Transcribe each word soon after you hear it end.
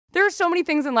are so many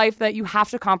things in life that you have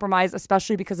to compromise,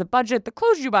 especially because of budget, the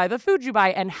clothes you buy, the food you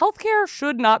buy, and healthcare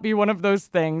should not be one of those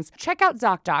things. Check out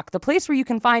ZocDoc, the place where you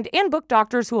can find and book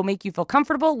doctors who will make you feel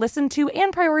comfortable, listen to,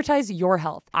 and prioritize your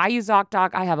health. I use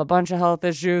ZocDoc. I have a bunch of health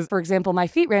issues. For example, my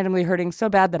feet randomly hurting so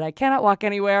bad that I cannot walk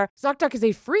anywhere. ZocDoc is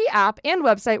a free app and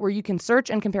website where you can search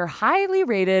and compare highly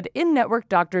rated in-network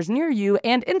doctors near you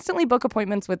and instantly book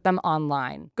appointments with them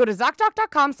online. Go to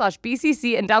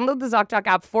ZocDoc.com/BCC and download the ZocDoc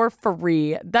app for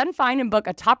free. Then find and book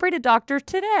a top-rated doctor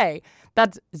today.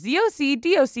 That's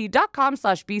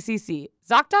ZocDoc.com/BCC.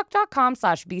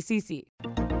 ZocDoc.com/BCC.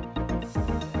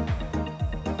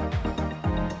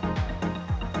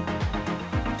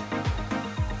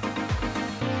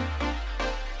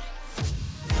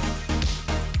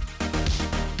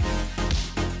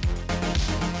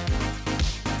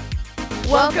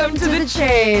 Welcome to the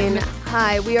chain.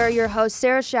 Hi, we are your hosts,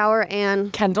 Sarah Shower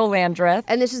and Kendall Landreth.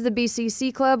 And this is the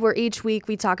BCC Club, where each week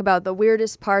we talk about the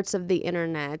weirdest parts of the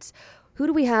internet. Who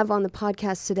do we have on the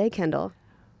podcast today, Kendall?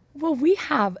 Well, we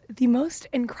have the most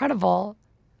incredible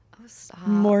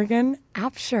Morgan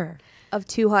Absher. Of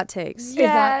Two Hot Takes.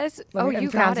 Yes. You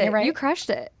got it. Right? You crushed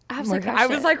it. Absolutely Morgan. crushed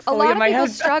I was like a fully lot in my of people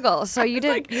head. struggle, so you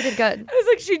did good. I was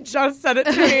like, she just said it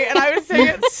to me, and I was saying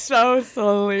it so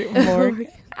slowly. Morgan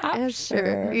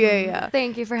Absher. Yeah.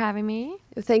 Thank you for having me.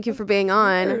 Thank you for being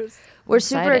on. We're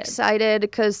super excited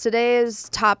because today's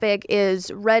topic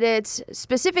is Reddit,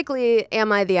 specifically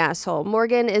Am I the Asshole?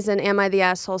 Morgan is an Am I the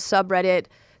Asshole subreddit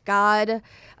god.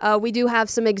 We do have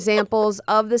some examples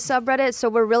of the subreddit, so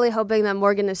we're really hoping that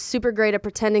Morgan is super great at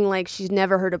pretending like she's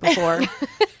never heard it before.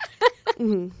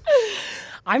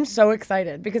 I'm so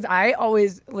excited because I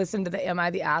always listen to the Am I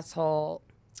the Asshole?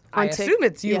 I assume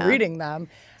it's you reading them.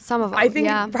 Some of them, I think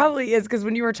it probably is because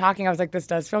when you were talking, I was like, this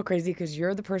does feel crazy because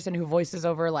you're the person who voices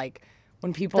over like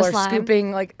when people are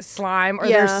scooping like slime or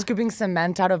they're scooping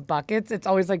cement out of buckets. It's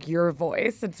always like your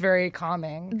voice. It's very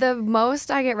calming. The most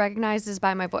I get recognized is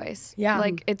by my voice. Yeah.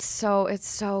 Like it's so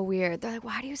weird. They're like,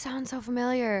 why do you sound so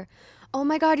familiar? Oh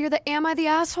my God, you're the Am I the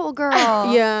Asshole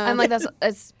girl? Yeah. I'm like,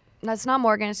 that's not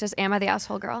Morgan. It's just Am I the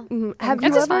Asshole girl? Mm-hmm. Have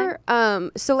you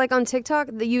ever, so like on TikTok,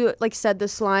 you like said the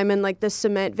slime and like the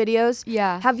cement videos.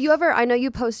 Yeah. Have you ever, I know you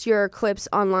post your clips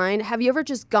online. Have you ever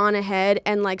just gone ahead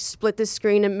and like split the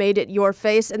screen and made it your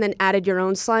face and then added your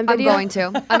own slime video? I'm going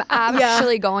to. I'm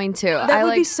actually going to. That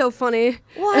would be so funny.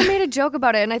 Well, I made a joke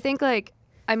about it, and I think like,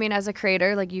 I mean, as a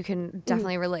creator, like you can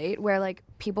definitely relate where like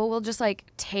people will just like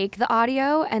take the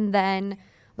audio and then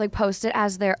like post it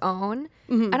as their own.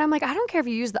 And I'm like, I don't care if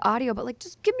you use the audio, but like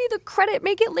just give me the credit,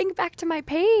 make it link back to my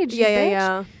page.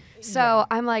 Yeah. So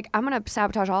I'm like, I'm going to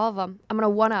sabotage all of them. I'm going to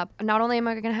one up. Not only am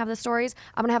I going to have the stories,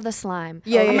 I'm going to have the slime.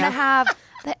 I'm going to have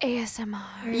the ASMR.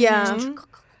 Yeah.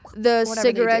 The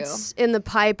cigarettes in the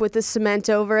pipe with the cement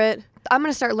over it. I'm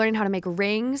going to start learning how to make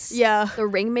rings. Yeah. The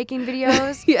ring making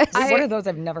videos. Yes. What are those?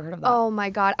 I've never heard of that. Oh my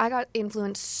God. I got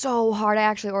influenced so hard. I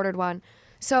actually ordered one.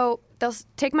 So they'll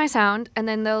take my sound and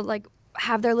then they'll like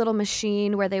have their little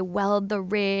machine where they weld the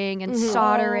ring and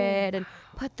solder it and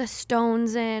put the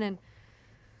stones in. And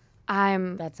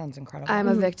that sounds incredible. I'm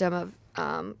a victim of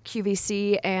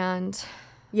QVC and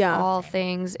all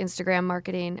things Instagram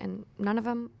marketing, and none of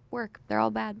them work. They're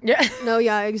all bad. Yeah. No,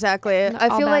 yeah, exactly.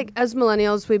 I feel like as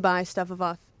millennials, we buy stuff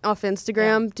off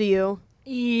Instagram. Yeah. Do you?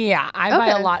 Yeah, I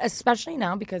buy a lot, especially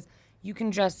now because you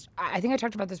can just, I think I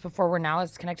talked about this before, where now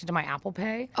it's connected to my Apple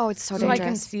Pay. Oh, it's so dangerous. So I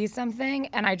can see something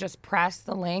and I just press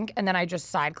the link and then I just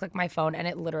side click my phone and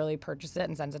it literally purchases it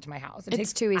and sends it to my house. It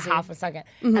takes too easy. half a second.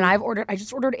 And I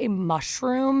just ordered a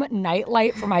mushroom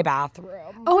nightlight for my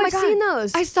bathroom. Oh, I've seen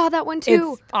those. I saw that one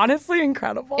too. It's honestly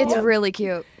incredible. It's really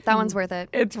cute. That one's worth it.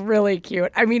 It's really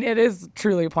cute. I mean, it is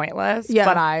truly pointless,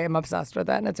 but I am obsessed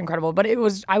with it and it's incredible. But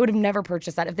I would have never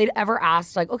purchased that. If they'd ever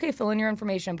asked, like, okay, fill in your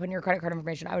information, put in your credit card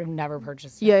information, I would have never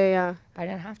purchased it. Yeah. But I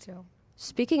didn't have to.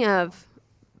 Speaking of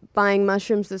buying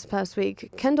mushrooms this past week,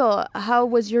 Kendall, how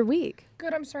was your week?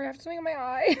 Good, I'm sorry. I have something in my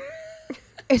eye.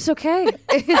 It's okay.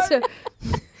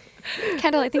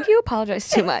 Kendall, I think you apologize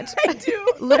too much. I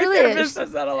do. Literally. My therapist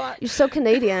says that a lot. You're so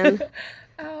Canadian.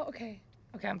 Oh, okay.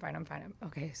 Okay, I'm fine.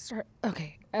 Okay, start.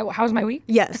 Okay. How was my week?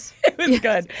 Yes. It was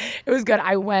good. It was good.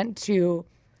 I went to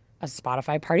a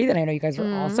Spotify party that I know you guys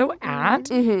were also at,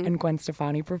 and Gwen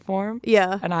Stefani performed.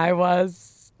 Yeah. And I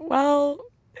was, it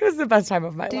was the best time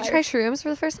of my life. Did you try shrooms for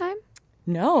the first time?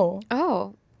 No.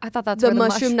 Oh, I thought that's the where the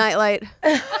mushroom nightlight.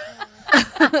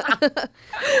 I'm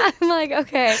like,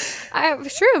 okay, I have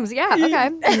shrooms. Yeah,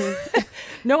 okay.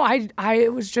 No, I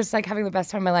was just like having the best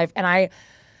time of my life. And I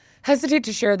hesitate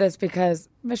to share this because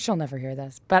she'll never hear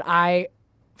this, but I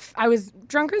I was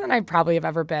drunker than I probably have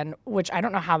ever been, which I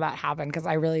don't know how that happened because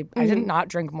I did not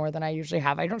drink more than I usually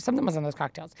have. Something was in those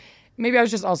cocktails. Maybe I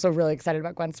was just also really excited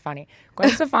about Gwen Stefani. Gwen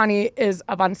Stefani is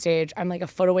up on stage. I'm like a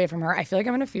foot away from her. I feel like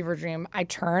I'm in a fever dream. I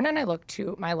turn and I look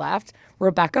to my left.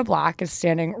 Rebecca Black is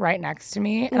standing right next to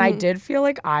me. And I did feel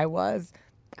like I was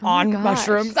on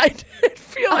mushrooms. I did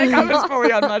feel like I was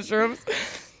fully on mushrooms.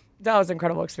 That was an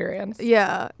incredible experience.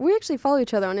 Yeah. We actually follow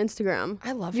each other on Instagram.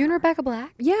 I love You and Rebecca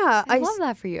Black? Yeah. I love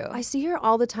that for you. I see her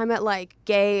all the time at like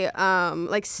gay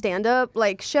like stand-up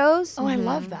like shows. Oh, I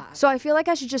love that. So I feel like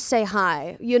I should just say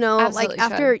hi, you know, Absolutely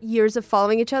like after years of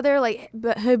following each other, like,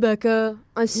 hey Becca,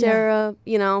 I'm Sarah,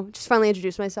 you know, just finally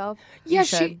introduce myself. Yeah,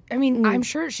 I'm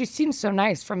sure she seems so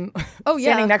nice from yeah.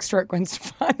 standing next to her at Gwen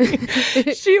Stefani.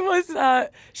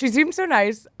 She seemed so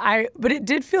nice. But it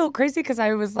did feel crazy because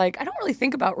I was like, I don't really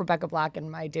think about Rebecca Black in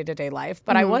my day-to-day life,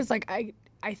 but I was like,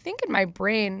 I think in my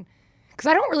brain, because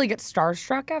I don't really get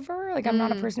starstruck ever. Like, I'm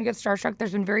not a person who gets starstruck.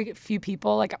 There's been very few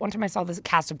people. Like, one time I saw this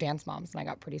cast of Dance Moms, and I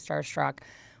got pretty starstruck.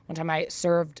 One time I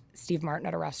served Steve Martin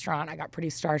at a restaurant. I got pretty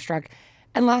starstruck.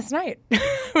 And last night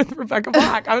with Rebecca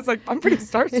Black, I was like, I'm pretty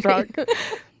starstruck.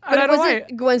 But it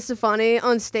wasn't Gwen Stefani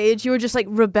on stage. You were just like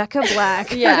Rebecca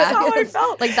Black. Yeah. That's how I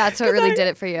felt. Like, that's what really did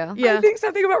it for you. Yeah. I think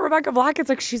something about Rebecca Black, it's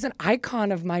like she's an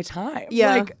icon of my time.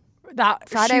 Yeah. Like, that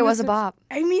Friday was a bop.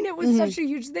 I mean, it was such a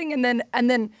huge thing. And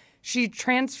then she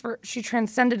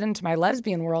transcended into my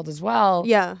lesbian world as well.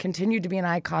 Yeah. Continued to be an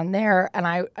icon there.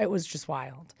 And it was just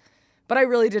wild. But I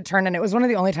really did turn, and it was one of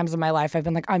the only times in my life I've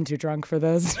been like, I'm too drunk for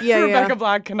this. Yeah, Rebecca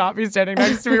Black cannot be standing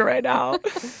next to me right now.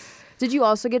 Did you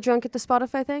also get drunk at the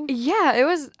Spotify thing?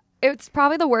 Yeah, it's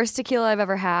probably the worst tequila I've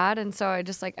ever had. And so I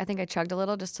think I chugged a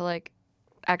little just to like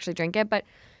actually drink it. But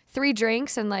 3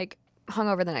 drinks and like hung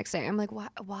over the next day. I'm like,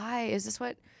 why? Is this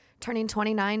what turning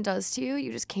 29 does to you?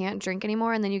 You just can't drink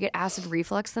anymore, and then you get acid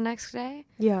reflux the next day?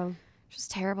 Yeah.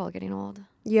 Just terrible getting old.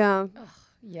 Yeah.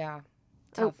 Yeah.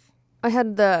 Tough. I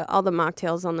had all the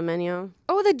mocktails on the menu.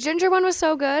 Oh, the ginger one was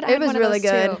so good. It was really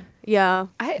good. Too. Yeah.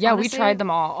 We tried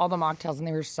them all the mocktails, and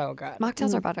they were so good.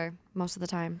 Mocktails are better most of the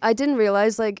time. I didn't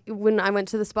realize, like, when I went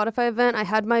to the Spotify event, I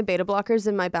had my beta blockers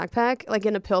in my backpack, like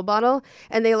in a pill bottle,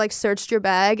 and they, like, searched your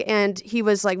bag, and he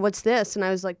was like, what's this? And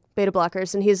I was like, beta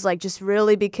blockers. And he's like, just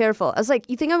really be careful. I was like,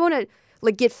 you think I want to,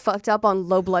 like, get fucked up on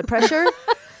low blood pressure?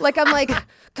 Like, I'm like,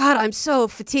 God, I'm so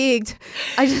fatigued.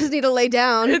 I just need to lay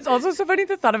down. It's also so funny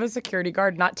the thought of a security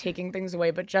guard not taking things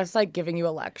away, but just like giving you a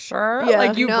lecture. Yeah,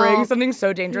 like you bring something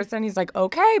so dangerous, and he's like,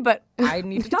 okay, but I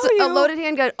need to tell you. A loaded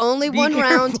handgun, only one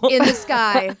round in the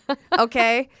sky.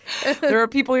 Okay? There are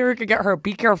people here who could get hurt.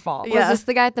 Be careful. Yeah. Was this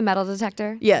the guy at the metal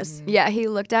detector? Yes. Yeah, he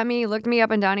looked at me, looked me up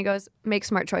and down. He goes, make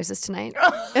smart choices tonight.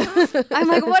 I'm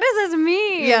like, what does this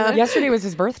mean? Yeah. Yesterday was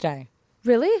his birthday.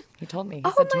 Really? He told me.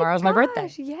 He said tomorrow's my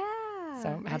birthday. Yeah.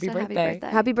 So I happy said birthday.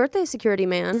 Happy birthday, security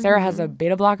man. Sarah has a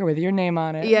beta blocker with your name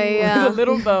on it. Yeah. With a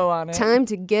little bow on it. Time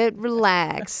to get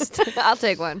relaxed. I'll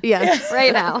take one. Yeah.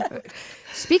 Right now.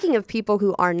 Speaking of people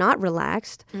who are not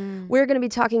relaxed, we're going to be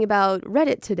talking about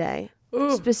Reddit today.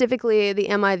 Ooh. Specifically the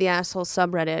Am I the Asshole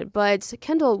subreddit. But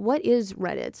Kendall, what is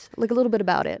Reddit? Like a little bit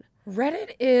about it.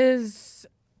 Reddit is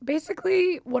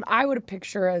basically what I would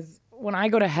picture as when I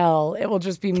go to hell, it will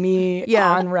just be me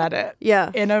on Reddit. Yeah.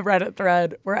 In a Reddit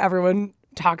thread where everyone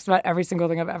talks about every single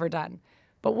thing I've ever done.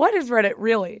 But what is Reddit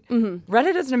really?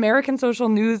 Reddit is an American social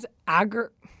news Aggregation.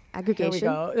 Here we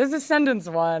go. This is a sentence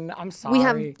one. I'm sorry. We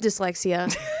have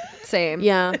dyslexia. Same.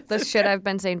 Yeah. The shit I've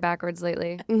been saying backwards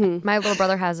lately. My little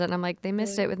brother has it, and I'm like, they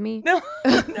missed it with me.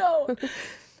 No.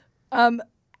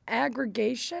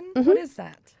 Aggregation? What is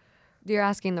that? You're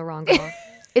asking the wrong girl.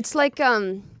 It's like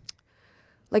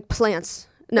plants.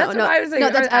 No, That's no, what I was saying. no,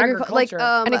 that's Agriculture.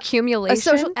 Like An accumulation. a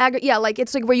social yeah, like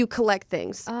it's like where you collect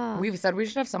things. We've said we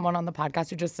should have someone on the podcast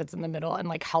who just sits in the middle and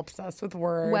like helps us with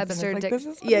words. Webster and Dick- this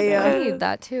is what Yeah, it yeah. I is. need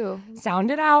that too.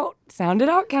 Sound it out,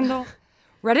 Kendall.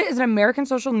 Reddit is an American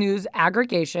social news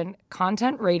aggregation,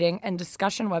 content rating, and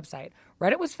discussion website.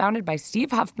 Reddit was founded by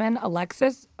Steve Huffman,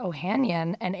 Alexis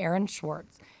Ohanian, and Aaron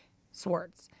Swartz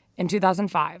in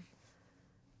 2005.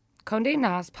 Condé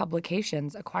Nast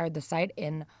Publications acquired the site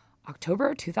in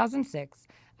October 2006.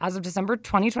 As of December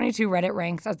 2022, Reddit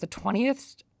ranks as the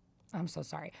 20th.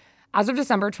 As of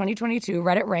December 2022,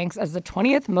 Reddit ranks as the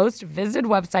 20th most visited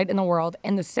website in the world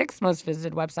and the 6th most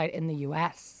visited website in the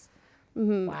U.S.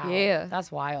 Wow. Yeah.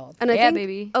 That's wild. And I Yeah, think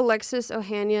baby. Alexis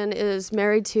Ohanian is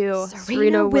married to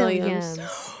Serena Williams.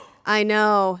 I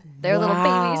know. Their little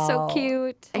baby's so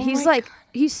cute.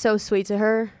 He's so sweet to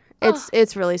her.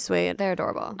 It's really sweet. They're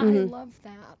adorable. I love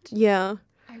that. Yeah.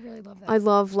 I really love that. I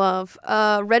love.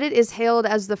 Reddit is hailed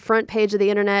as the front page of the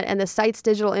internet, and the site's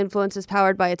digital influence is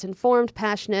powered by its informed,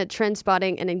 passionate,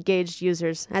 trend-spotting, and engaged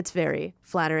users. That's very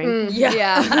flattering.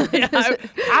 Yeah.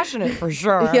 Passionate for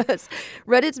sure. Yes.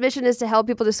 Reddit's mission is to help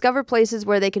people discover places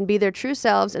where they can be their true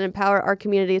selves and empower our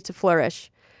community to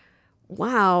flourish.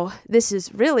 Wow, this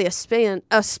is really a spin.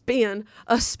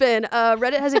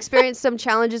 Reddit has experienced some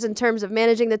challenges in terms of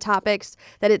managing the topics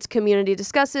that its community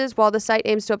discusses. While the site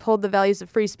aims to uphold the values of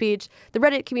free speech, the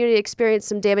Reddit community experienced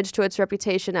some damage to its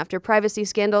reputation after privacy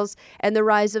scandals and the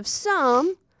rise of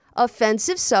some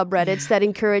offensive subreddits that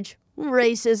encourage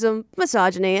racism,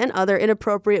 misogyny, and other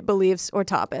inappropriate beliefs or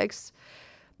topics.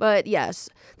 But yes,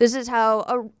 this is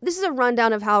a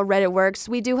rundown of how Reddit works.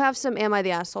 We do have some Am I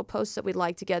the Asshole posts that we'd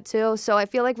like to get to. So I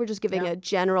feel like we're just giving a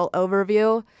general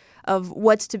overview of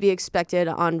what's to be expected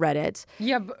on Reddit.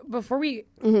 Yeah, before we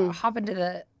hop into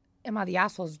the Am I the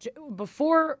Assholes,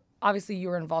 before obviously you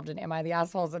were involved in Am I the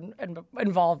Assholes and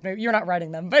involved, maybe you're not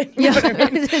writing them, but you know what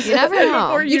I mean? You never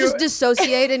know. You just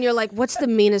dissociate and you're like, what's the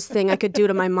meanest thing I could do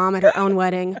to my mom at her own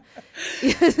wedding?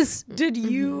 Yes.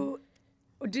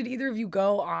 Did either of you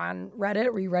go on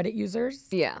Reddit? Were you Reddit users?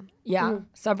 Yeah. Yeah.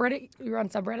 Subreddit? You were on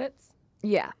subreddits?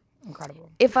 Yeah. Incredible.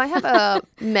 If I have a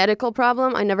medical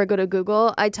problem, I never go to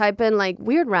Google. I type in like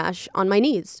weird rash on my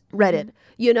knees, Reddit,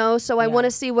 so I want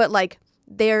to see what like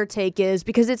their take is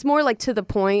because it's more like to the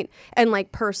point and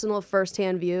like personal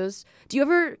firsthand views. Do you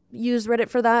ever use Reddit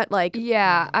for that? Like,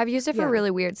 yeah, I've used it for really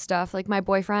weird stuff. Like my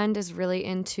boyfriend is really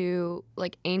into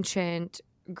like ancient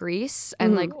Greece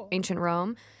and like ancient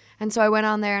Rome. And so I went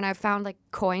on there and I found like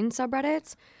coin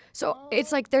subreddits. So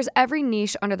it's like there's every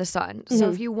niche under the sun.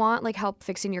 So if you want like help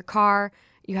fixing your car,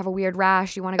 you have a weird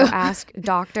rash, you want to go ask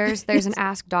doctors, there's an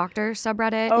Ask Doctor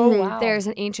subreddit. Oh, wow. There's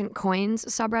an Ancient Coins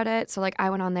subreddit. So like I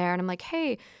went on there and I'm like,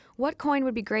 hey, what coin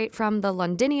would be great from the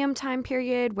Londinium time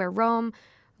period where Rome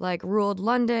like ruled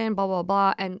London, blah, blah,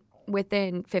 blah. And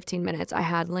within 15 minutes, I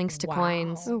had links to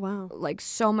coins. Oh, wow. Like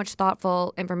so much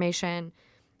thoughtful information.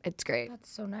 It's great.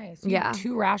 That's so nice. Yeah. You have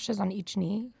 2 rashes on each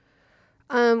knee?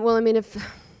 No.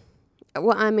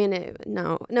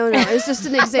 It's just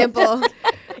an example.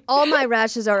 All my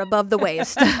rashes are above the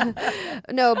waist.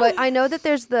 No, but I know that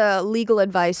there's the legal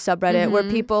advice subreddit where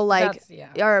people like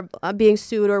are being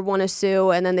sued or want to sue,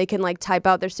 and then they can like type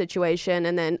out their situation,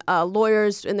 and then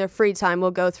lawyers in their free time will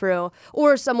go through,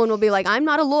 or someone will be like, "I'm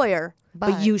not a lawyer,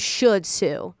 but you should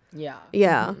sue." Yeah.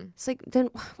 Yeah. It's like, then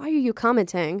why are you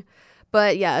commenting?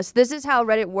 But yes, this is how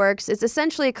Reddit works. It's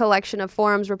essentially a collection of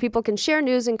forums where people can share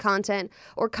news and content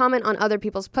or comment on other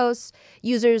people's posts.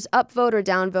 Users upvote or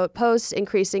downvote posts,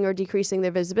 increasing or decreasing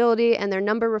their visibility, and their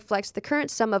number reflects the current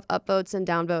sum of upvotes and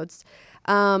downvotes.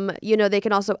 They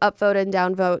can also upvote and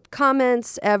downvote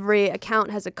comments. Every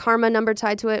account has a karma number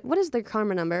tied to it. What is the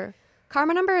karma number?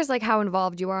 Karma number is like how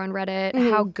involved you are on Reddit,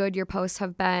 how good your posts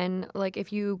have been. Like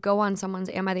if you go on someone's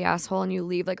Am I the Asshole and you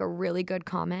leave like a really good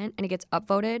comment and it gets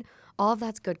upvoted, all of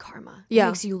that's good karma. Yeah.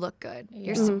 It makes you look good.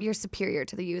 Yeah. You're superior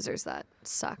to the users that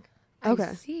suck. Okay.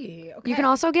 I see. Okay. You can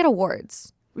also get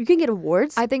awards. You can get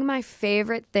awards? I think my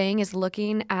favorite thing is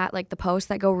looking at like the posts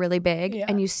that go really big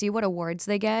and you see what awards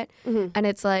they get. And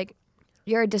it's like,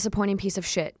 you're a disappointing piece of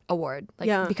shit award.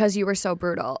 Like because you were so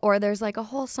brutal. Or there's like a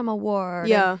wholesome award.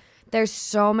 Yeah. There's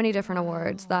so many different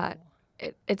awards that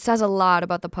it says a lot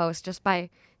about the post just by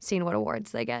seeing what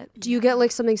awards they get. Do you get like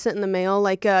something sent in the mail,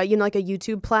 like like a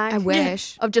YouTube plaque? I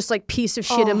wish. Of just like piece of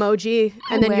shit emoji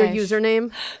and then your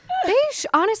username? They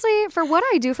honestly, for what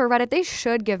I do for Reddit, they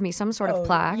should give me some sort of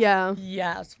plaque. Yeah.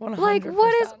 Yes, 100%. Like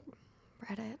what is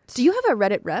Reddit? Do you have a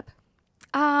Reddit rep?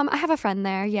 I have a friend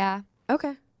there, yeah.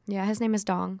 Okay. Yeah, his name is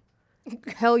Dong.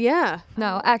 Hell yeah.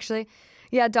 No, actually.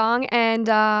 Yeah, Dong and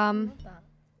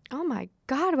oh my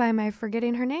God, why am I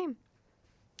forgetting her name?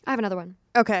 I have another one.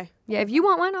 Okay. Yeah, if you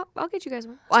want one, I'll get you guys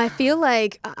one. I feel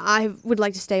like I would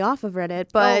like to stay off of Reddit,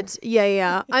 but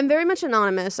yeah. I'm very much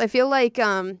anonymous. I feel like,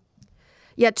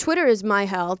 Twitter is my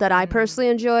hell that I personally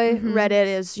enjoy. Reddit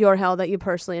is your hell that you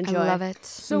personally enjoy. I love it.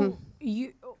 So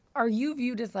are you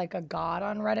viewed as like a god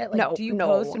on Reddit? Like, No, do you no.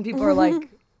 post and people are like,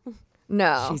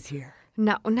 No. she's here?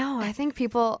 No. I think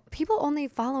people only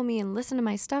follow me and listen to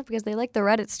my stuff because they like the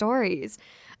Reddit stories.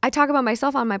 I talk about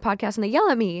myself on my podcast and they yell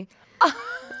at me.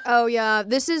 Oh yeah,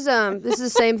 this is the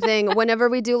same thing. Whenever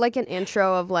we do like an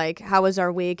intro of like how was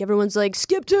our week, everyone's like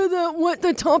skip to what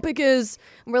the topic is.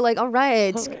 And we're like, all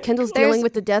right, Kendall's dealing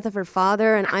with the death of her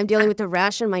father, and I'm dealing with the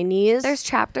rash on my knees. There's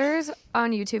chapters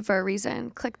on YouTube for a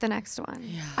reason. Click the next one.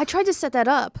 Yeah. I tried to set that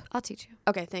up. I'll teach you.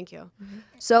 Okay, thank you.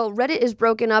 So Reddit is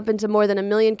broken up into more than 1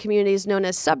 million communities known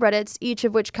as subreddits, each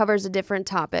of which covers a different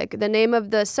topic. The name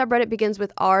of the subreddit begins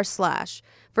with r/.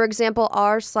 For example,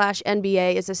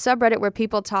 r/NBA is a subreddit where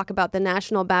people talk about the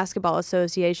National Basketball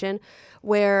Association,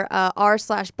 where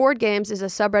r/board games is a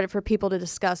subreddit for people to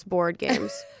discuss board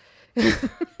games.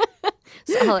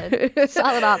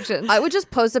 Solid options. I would just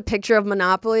post a picture of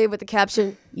Monopoly with the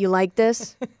caption, "You like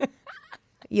this?"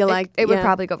 It would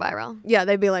probably go viral. Yeah,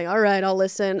 they'd be like, "All right, I'll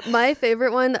listen." My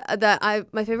favorite one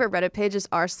my favorite Reddit page is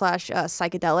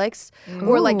r/psychedelics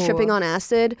or like tripping on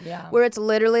acid, where it's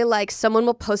literally like someone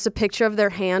will post a picture of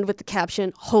their hand with the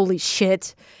caption, "Holy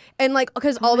shit." And like,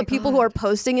 because all the people who are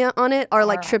posting it on it are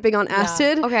like tripping on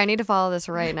acid. Okay, I need to follow this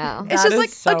right now. It's just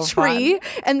like a tree.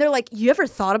 And they're like, "You ever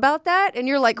thought about that?" And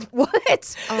you're like,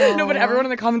 "What?" No, but everyone in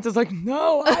the comments is like,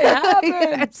 "No, I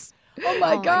haven't." Yes. Oh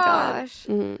my gosh.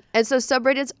 Mm-hmm. And so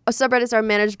subreddits are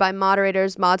managed by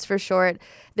moderators, mods for short.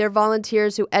 They're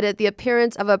volunteers who edit the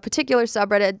appearance of a particular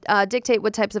subreddit, dictate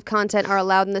what types of content are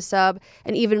allowed in the sub,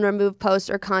 and even remove posts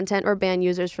or content or ban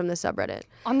users from the subreddit.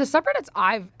 On the subreddits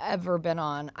I've ever been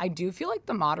on, I do feel like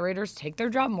the moderators take their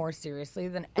job more seriously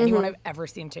than anyone I've ever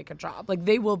seen take a job. Like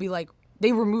they will be like,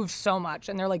 they remove so much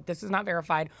and they're like, "This is not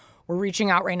verified. We're reaching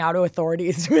out right now to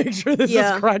authorities to make sure this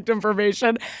is correct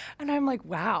information." And I'm like,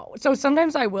 wow. So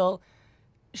sometimes I will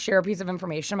share a piece of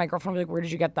information. My girlfriend will be like, "Where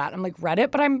did you get that?" I'm like,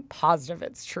 "Reddit," but I'm positive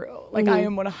it's true. Like I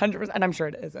am 100%, and I'm sure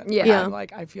it isn't. Yeah. I'm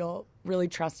like, I feel really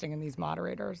trusting in these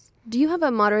moderators. Do you have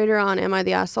a moderator on Am I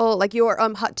the Asshole? Like your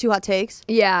Two Hot Takes?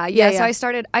 Yeah. So I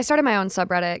started my own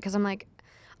subreddit because I'm like,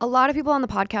 a lot of people on the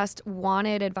podcast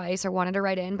wanted advice or wanted to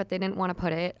write in, but they didn't want to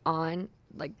put it on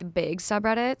like the big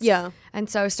subreddits. Yeah. And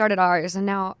so I started ours, and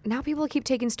now people keep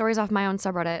taking stories off my own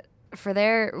subreddit for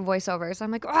their voiceovers.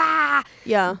 I'm like, ah.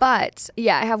 Yeah. But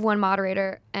yeah, I have one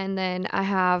moderator, and then I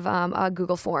have a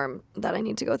Google form that I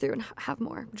need to go through and have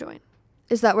more join.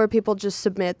 Is that where people just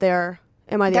submit their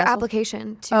Am I the their Asshole?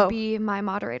 application to be my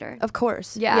moderator? Of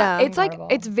course. Yeah. It's Incredible.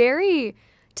 like, it's very,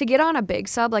 to get on a big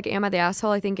sub like Am I the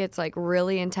Asshole, I think it's like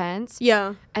really intense.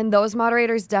 Yeah. And those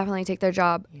moderators definitely take their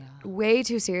job way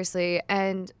too seriously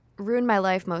and ruin my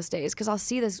life most days because I'll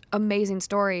see this amazing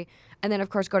story and then of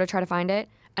course go to try to find it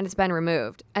and it's been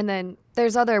removed. And then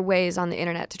there's other ways on the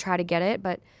internet to try to get it,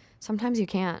 but sometimes you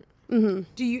can't. Mm-hmm.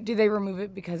 Do they remove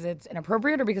it because it's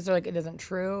inappropriate or because they're like it isn't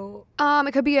true?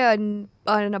 It could be an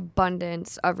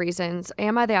abundance of reasons.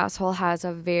 Am I the Asshole has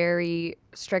a very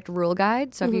strict rule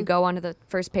guide. So if you go onto the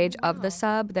first page of the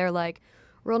sub, they're like,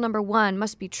 rule number 1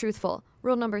 must be truthful.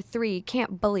 Rule number 3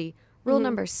 can't bully. Rule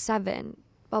number 7,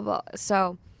 blah blah.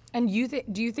 So, and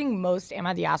do you think most Am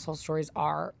I the Asshole stories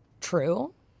are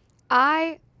true?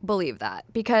 I believe that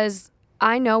because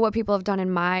I know what people have done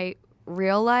in my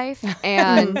real life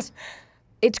and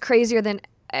it's crazier than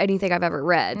anything I've ever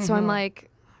read. So I'm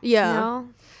like, yeah. You know?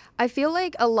 I feel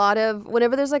like a lot of,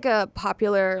 whenever there's like a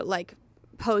popular like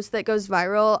post that goes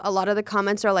viral, a lot of the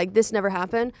comments are like, "This never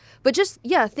happened." But just,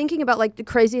 thinking about like the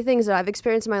crazy things that I've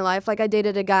experienced in my life, like I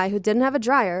dated a guy who didn't have a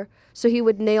dryer, so he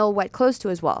would nail wet clothes to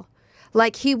his wall.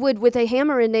 Like he would with a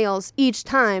hammer and nails each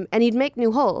time, and he'd make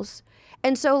new holes.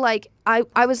 And so like I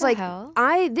was like, hell?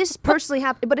 this personally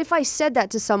happened. But if I said that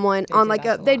to someone on like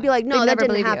they'd be like, "No, They'd that never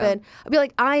didn't believe you. happen." I'd be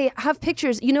like, "I have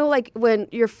pictures." You know, like when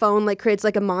your phone like creates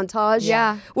like a montage,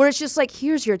 where it's just like,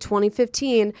 "Here's your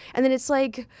 2015," and then it's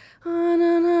like,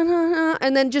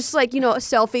 and then just like, a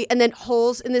selfie, and then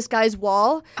holes in this guy's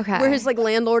wall, where his like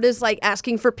landlord is like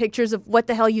asking for pictures of what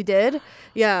the hell you did.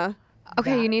 Yeah.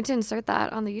 Okay, you need to insert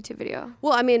that on the YouTube video.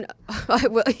 Well, I mean, I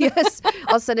will, yes,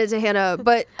 I'll send it to Hannah,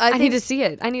 but I think need to see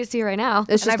it. I need to see it right now.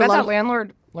 it's And I just bet a lot that of,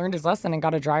 landlord learned his lesson and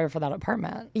got a dryer for that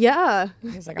apartment. yeah,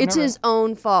 He's like, it's his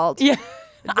own fault. Yeah.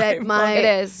 That my It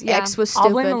is, yeah. ex was stupid.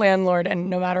 I'll blame the landlord, and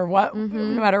no matter what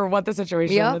the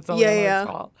situation, it's the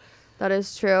landlord's fault. That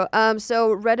is true.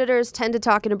 So Redditors tend to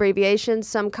talk in abbreviations.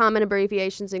 Some common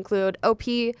abbreviations include OP,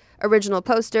 original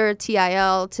poster,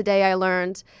 TIL, today I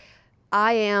learned,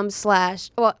 IMA/AMA,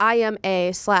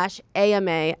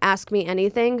 ask me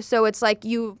anything. So it's like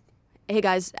hey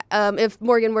guys, if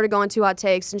Morgan were to go on Two Hot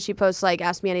Takes and she posts like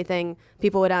ask me anything,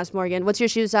 people would ask Morgan, what's your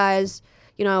shoe size?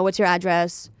 What's your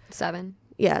address? 7.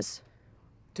 Yes.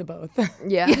 To both.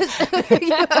 Yeah.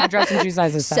 Address and shoe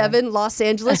size is 7, Los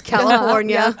Angeles,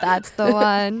 California. That's the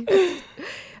one.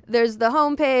 There's the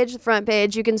home page, front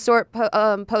page. You can sort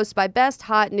posts by best,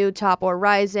 hot, new, top, or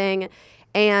rising.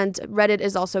 And Reddit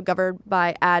is also governed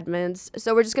by admins.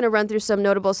 So we're just going to run through some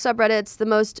notable subreddits. The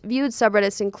most viewed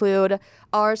subreddits include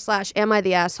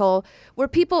r/amItheasshole, where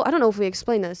people, I don't know if we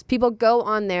explained this, people go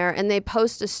on there and they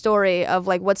post a story of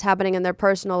like what's happening in their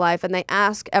personal life, and they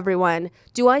ask everyone,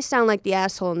 do I sound like the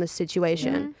asshole in this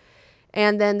situation? Mm-hmm.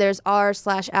 And then there's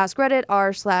r/askreddit,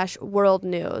 r/world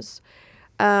news.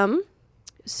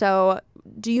 So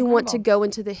do you want to go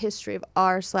into the history of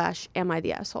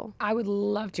r/amItheasshole? I would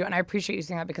love to, and I appreciate you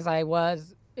saying that because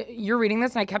you're reading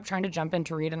this and I kept trying to jump in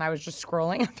to read and I was just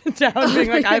scrolling up and down being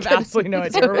like, I have absolutely no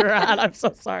idea where we're at. I'm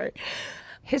so sorry.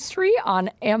 History on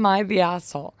Am I the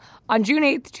Asshole? On June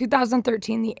 8th,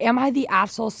 2013, the Am I the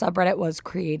Asshole subreddit was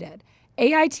created.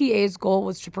 AITA's goal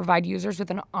was to provide users with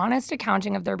an honest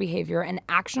accounting of their behavior and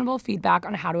actionable feedback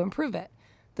on how to improve it.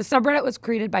 The subreddit was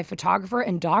created by photographer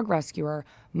and dog rescuer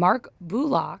Mark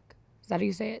Bullock. Is that how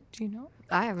you say it? Do you know?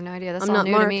 I have no idea. That's all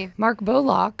new to me. Mark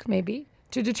Bullock, maybe,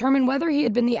 to determine whether he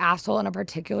had been the asshole in a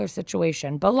particular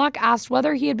situation. Bullock asked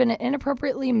whether he had been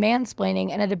inappropriately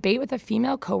mansplaining in a debate with a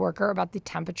female coworker about the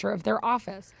temperature of their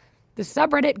office. The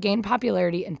subreddit gained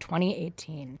popularity in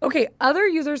 2018. Okay, other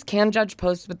users can judge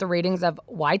posts with the ratings of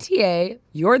YTA,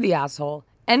 you're the asshole,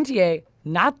 NTA,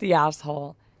 not the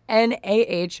asshole,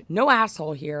 NAH, no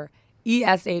asshole here,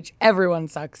 ESH, everyone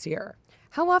sucks here.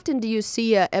 How often do you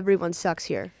see everyone sucks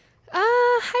here?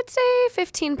 I'd say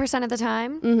 15% of the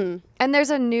time. Mm-hmm. And there's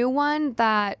a new one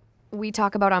that we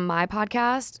talk about on my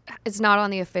podcast. It's not on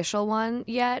the official one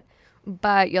yet,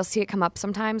 but you'll see it come up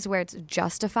sometimes where it's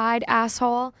justified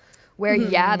asshole, where,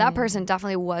 yeah, that person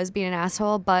definitely was being an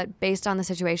asshole, but based on the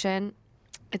situation,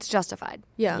 it's justified.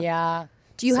 Yeah. Yeah.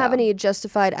 Do you have any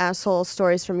justified asshole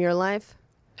stories from your life?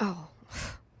 Oh,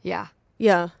 yeah.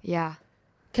 Yeah. Yeah.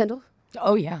 Kendall?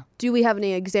 Oh, yeah. Do we have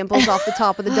any examples off the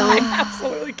top of the dome? I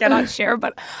absolutely cannot share,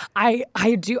 but I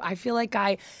do. I feel like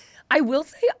I will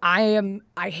say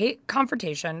I hate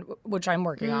confrontation, which I'm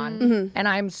working on. And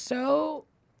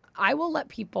I will let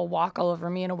people walk all over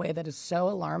me in a way that is so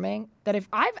alarming that if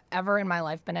I've ever in my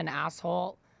life been an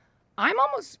asshole, I'm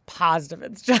almost positive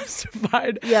it's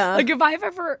justified. Yeah. Like if I've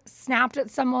ever snapped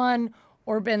at someone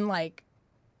or been like,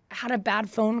 had a bad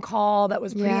phone call that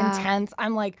was pretty intense,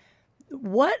 I'm like,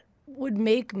 what would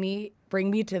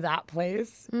bring me to that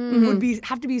place would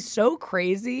have to be so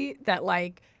crazy that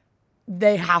like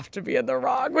they have to be in the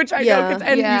wrong, which I know,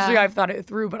 usually I've thought it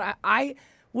through, but I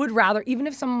would rather, even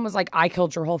if someone was like, I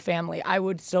killed your whole family, I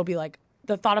would still be like,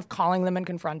 the thought of calling them and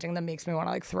confronting them makes me want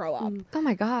to like throw up. Oh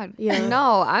my God. Yeah.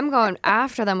 No, I'm going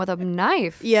after them with a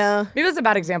knife. Yeah. Maybe that's a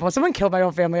bad example. If someone killed my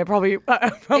whole family, I'd probably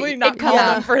not call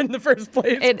them for in the first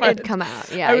place. It'd come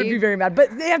out. Yeah. I would be very mad.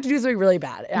 But they have to do something really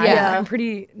bad. Yeah. I'm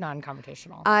pretty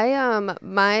non-confrontational.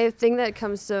 My thing that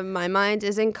comes to my mind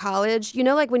is in college, you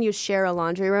know, like when you share a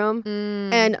laundry room.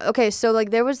 And okay, so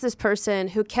like there was this person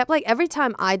who kept like every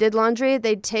time I did laundry,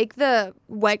 they'd take the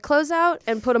wet clothes out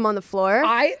and put them on the floor.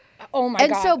 Oh my God.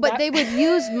 And so, but they would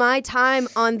use my time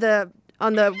on the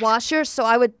washer, so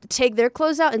I would take their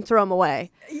clothes out and throw them away,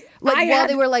 while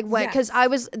they were like wet. Because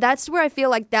that's where I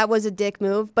feel like that was a dick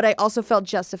move, but I also felt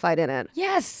justified in it.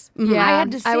 Yes. Mm-hmm. Yeah,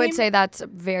 I would say that's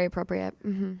very appropriate.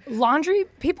 Mm-hmm. Laundry,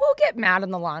 people who get mad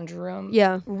in the laundry room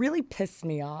really piss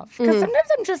me off. Because sometimes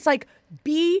I'm just like,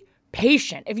 be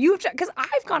patient. If you, because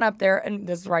I've gone up there, and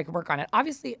this is where I can work on it.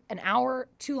 Obviously, an hour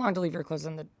too long to leave your clothes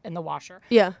in the washer.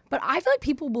 Yeah. But I feel like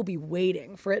people will be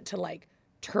waiting for it to like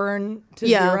turn to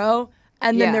zero,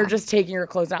 and then they're just taking your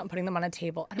clothes out and putting them on a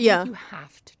table. And I'm like, you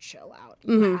have to chill out.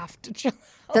 You have to chill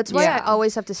out. That's why I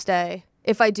always have to stay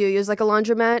if I do use like a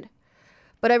laundromat.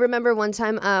 But I remember one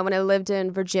time when I lived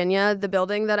in Virginia, the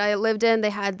building that I lived in,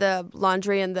 they had the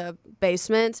laundry in the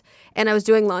basement. And I was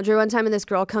doing laundry one time, and this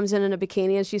girl comes in a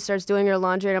bikini, and she starts doing her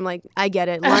laundry. And I'm like, I get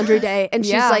it, laundry day. And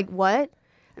she's like, what?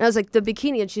 And I was like, the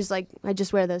bikini. And she's like, I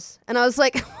just wear this. And I was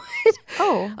like, what?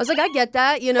 Oh. I was like, I get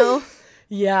that, you know?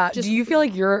 Yeah. Do you feel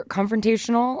like you're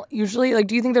confrontational usually? Like,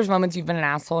 do you think there's moments you've been an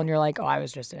asshole and you're like, oh, I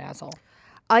was just an asshole?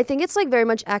 I think it's like very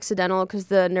much accidental because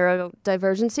the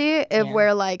neurodivergency of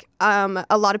where like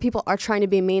a lot of people are trying to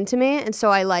be mean to me, and so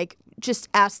I like just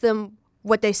ask them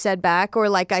what they said back, or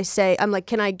like I'm like,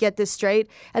 can I get this straight?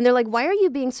 And they're like, why are you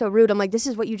being so rude? I'm like, this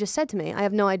is what you just said to me. I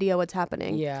have no idea what's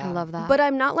happening. Yeah, I love that. But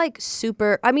I'm not like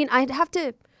super. I mean, I'd have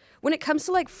to. When it comes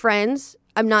to like friends,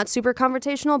 I'm not super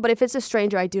confrontational. But if it's a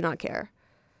stranger, I do not care.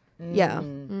 Yeah.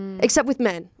 Except with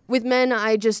men. With men,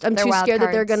 I'm too scared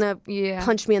that they're gonna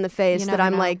punch me in the face. That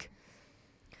I'm like.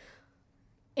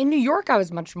 In New York, I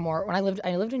was much more when I lived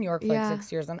in New York for like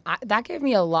 6 years, and that gave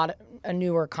me a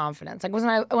newer confidence. Like when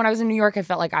I was in New York, I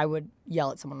felt like I would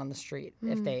yell at someone on the street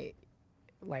if they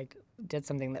like did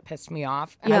something that pissed me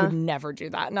off, and I would never do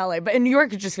that in LA. But in New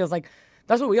York, it just feels like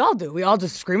that's what we all do. We all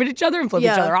just scream at each other and flip each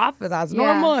other off, and that's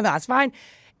normal, and that's fine.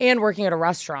 And working at a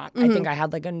restaurant, I think I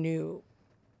had like a new,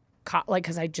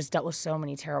 because I just dealt with so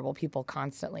many terrible people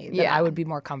constantly that I would be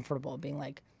more comfortable being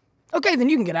like, okay, then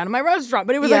you can get out of my restaurant.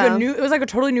 But it was like a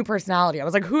totally new personality. I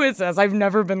was like, who is this? I've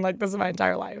never been like this in my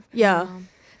entire life. Yeah.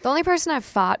 The only person I've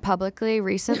fought publicly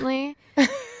recently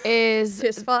is...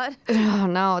 Fist fought? Oh,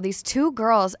 no. These two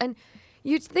girls. And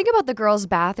you think about the girls'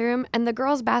 bathroom, and the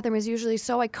girls' bathroom is usually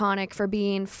so iconic for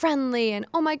being friendly and,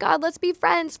 oh, my God, let's be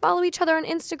friends. Follow each other on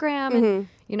Instagram. And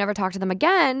you never talk to them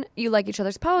again. You like each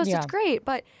other's posts. It's great.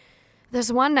 But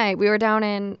this one night, we were down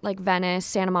in, like, Venice,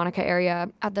 Santa Monica area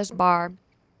at this bar.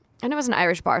 And it was an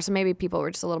Irish bar, so maybe people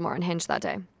were just a little more unhinged that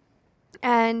day.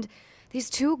 And these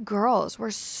two girls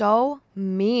were so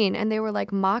mean, and they were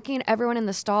like mocking everyone in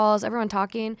the stalls, everyone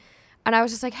talking. And I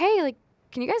was just like, hey, like,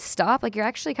 can you guys stop? Like, you're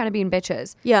actually kind of being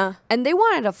bitches. Yeah. And they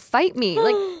wanted to fight me.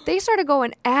 Like, they started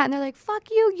going at, and they're like,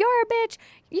 fuck you, you're a bitch.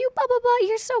 You blah, blah, blah.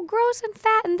 You're so gross and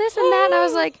fat and this and that. And I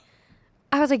was like,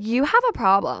 you have a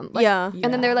problem. Like, and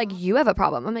then they're like, you have a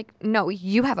problem. I'm like, no,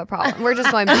 you have a problem. We're just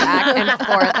going back and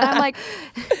forth. And I'm like,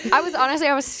 I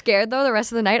was scared though the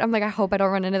rest of the night. I'm like, I hope I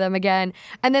don't run into them again.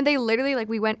 And then they literally, like,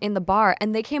 we went in the bar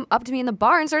and they came up to me in the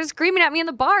bar and started screaming at me in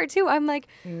the bar too. I'm like,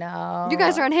 no, you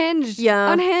guys are unhinged.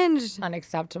 Yeah. Unhinged.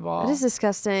 Unacceptable. It is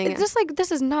disgusting. It's just like,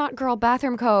 this is not girl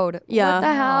bathroom code. Yeah. What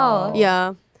the hell?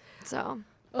 Yeah. So.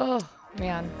 Oh,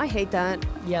 man. I hate that.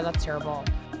 Yeah, that's terrible.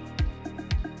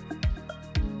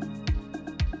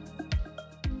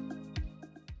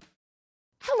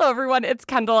 Hello, everyone. It's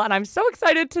Kendall, and I'm so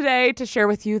excited today to share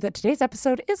with you that today's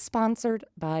episode is sponsored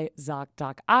by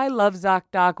ZocDoc. I love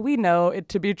ZocDoc. We know it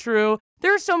to be true.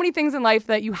 There are so many things in life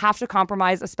that you have to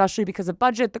compromise, especially because of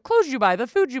budget, the clothes you buy, the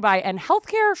food you buy, and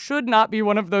healthcare should not be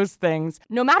one of those things.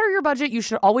 No matter your budget, you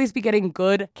should always be getting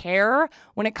good care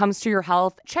when it comes to your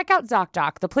health. Check out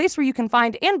ZocDoc, the place where you can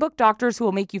find and book doctors who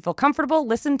will make you feel comfortable,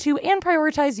 listen to, and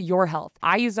prioritize your health.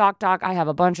 I use ZocDoc. I have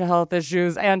a bunch of health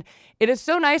issues, and it is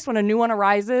so nice when a new one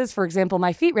arises. For example,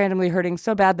 my feet randomly hurting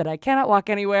so bad that I cannot walk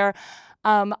anywhere.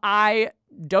 I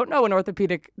don't know an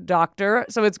orthopedic doctor,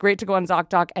 so it's great to go on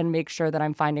ZocDoc and make sure that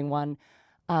I'm finding one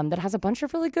that has a bunch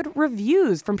of really good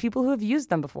reviews from people who have used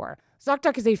them before.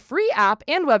 ZocDoc is a free app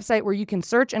and website where you can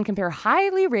search and compare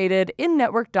highly rated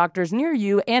in-network doctors near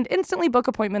you and instantly book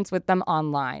appointments with them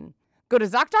online. Go to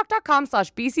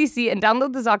ZocDoc.com/BCC and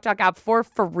download the ZocDoc app for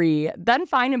free. Then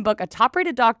find and book a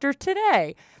top-rated doctor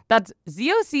today. That's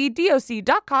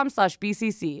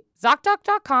ZocDoc.com/BCC.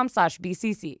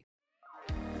 ZocDoc.com/BCC.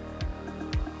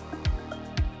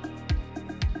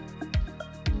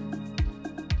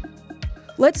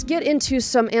 Let's get into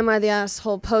some Am I the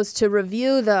Asshole posts to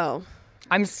review, though.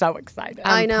 I'm so excited.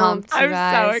 I know. Pumped, I'm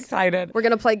guys. so excited. We're going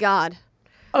to play God.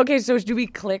 Okay, so do we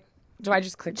click? Do I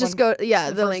just click Just one? go, yeah,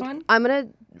 the the first link.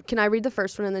 one? Can I read the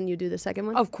first one and then you do the second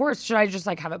one? Of course. Should I just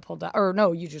like have it pulled up? Or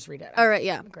no, you just read it. All right,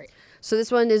 yeah. Great. So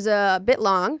this one is a bit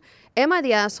long. Am I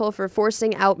the asshole for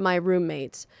forcing out my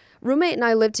roommates? Roommate and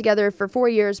I lived together for 4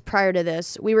 years prior to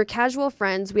this. We were casual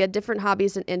friends. We had different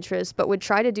hobbies and interests, but would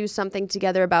try to do something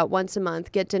together about once a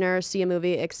month, get dinner, see a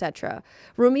movie, etc.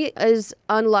 Roomie is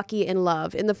unlucky in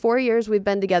love. In the 4 years we've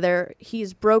been together,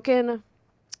 he's broken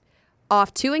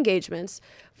off 2 engagements.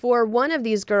 For one of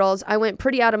these girls, I went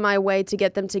pretty out of my way to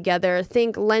get them together.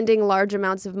 Think lending large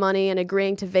amounts of money and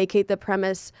agreeing to vacate the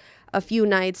premise a few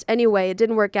nights. Anyway, it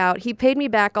didn't work out. He paid me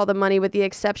back all the money with the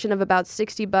exception of about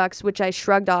 $60, which I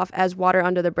shrugged off as water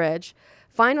under the bridge.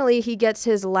 Finally, he gets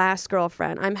his last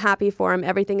girlfriend. I'm happy for him.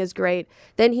 Everything is great.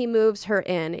 Then he moves her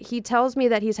in. He tells me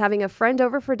that he's having a friend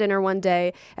over for dinner one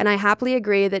day, and I happily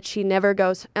agree that she never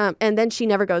goes, and then she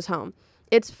never goes home.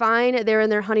 It's fine. They're in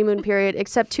their honeymoon period,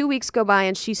 except 2 weeks go by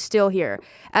and she's still here.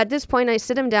 At this point, I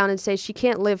sit him down and say she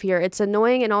can't live here. It's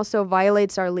annoying and also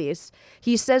violates our lease.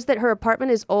 He says that her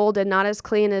apartment is old and not as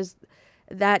clean as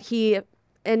that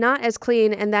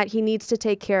and that he needs to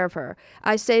take care of her.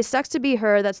 I say, sucks to be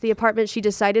her. That's the apartment she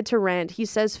decided to rent. He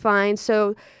says, fine.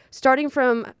 So starting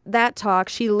from that talk,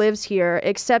 she lives here,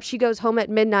 except she goes home at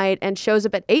midnight and shows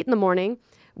up at 8 in the morning.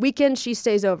 Weekend, she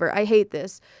stays over. I hate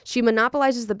this. She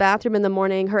monopolizes the bathroom in the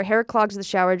morning. Her hair clogs the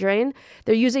shower drain.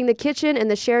 They're using the kitchen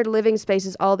and the shared living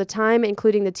spaces all the time,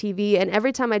 including the TV. And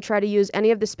every time I try to use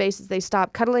any of the spaces, they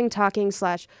stop cuddling, talking,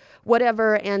 /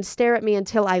 whatever, and stare at me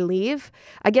until I leave.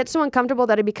 I get so uncomfortable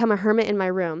that I become a hermit in my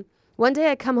room. One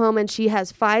day I come home and she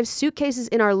has 5 suitcases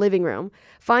in our living room.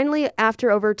 Finally,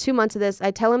 after over 2 months of this,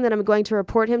 I tell him that I'm going to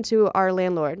report him to our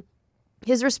landlord.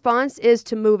 His response is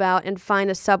to move out and find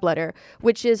a subletter,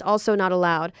 which is also not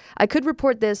allowed. I could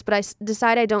report this, but I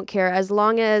decide I don't care as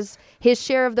long as his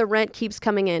share of the rent keeps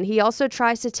coming in. He also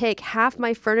tries to take half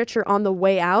my furniture on the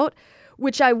way out,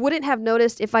 which I wouldn't have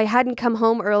noticed if I hadn't come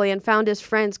home early and found his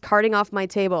friends carting off my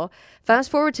table.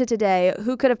 Fast forward to today,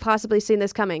 who could have possibly seen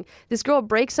this coming? This girl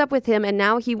breaks up with him and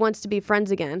now he wants to be friends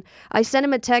again. I sent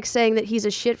him a text saying that he's a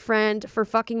shit friend for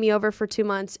fucking me over for 2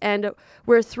 months and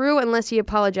we're through unless he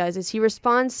apologizes. He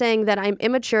responds saying that I'm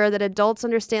immature, that adults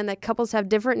understand that couples have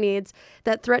different needs,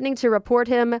 that threatening to report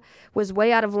him was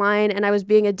way out of line and I was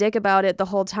being a dick about it the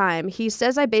whole time. He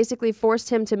says I basically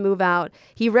forced him to move out.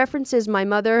 He references my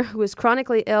mother, who is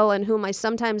chronically ill and whom I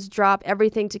sometimes drop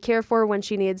everything to care for when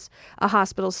she needs a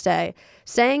hospital stay,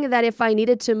 saying that if I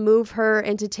needed to move her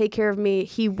and to take care of me,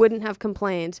 he wouldn't have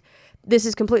complained. This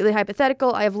is completely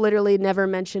hypothetical. I have literally never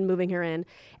mentioned moving her in.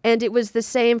 And it was the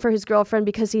same for his girlfriend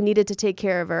because he needed to take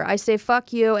care of her. I say,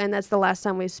 fuck you, and that's the last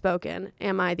time we've spoken.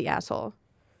 Am I the asshole?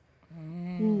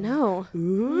 No.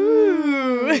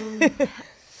 Ooh.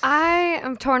 I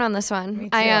am torn on this one. Me too.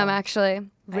 I am actually.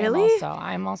 Really?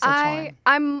 I'm also torn.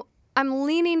 I'm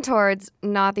leaning towards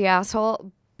not the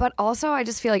asshole, but also I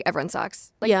just feel like everyone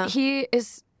sucks. Like Yeah. he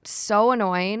is so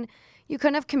annoying. You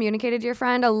couldn't have communicated to your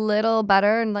friend a little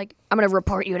better and like, I'm gonna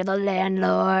report you to the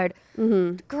landlord.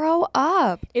 Mm-hmm. Grow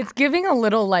up. It's giving a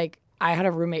little like, I had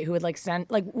a roommate who would like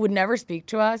would never speak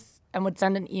to us and would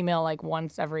send an email like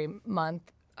once every month.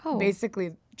 Oh.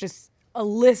 Basically just a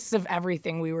list of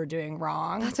everything we were doing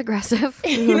wrong. That's aggressive.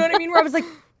 You know what I mean? Where I was like,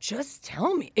 just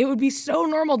tell me. It would be so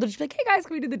normal to just be like, hey guys,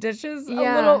 can we do the dishes?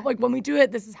 Yeah. A little, like when we do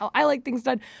it, this is how I like things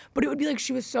done. But it would be like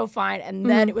she was so fine. And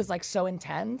then it was like so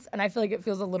intense. And I feel like it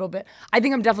feels a little bit, I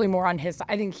think I'm definitely more on his side.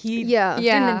 I think he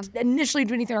didn't initially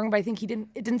do anything wrong, but I think it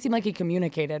didn't seem like he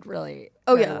communicated really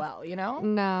very well, you know?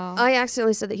 No. I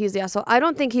accidentally said that he's the asshole. I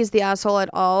don't think he's the asshole at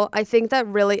all. I think that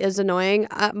really is annoying.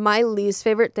 My least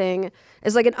favorite thing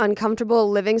is like an uncomfortable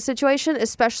living situation,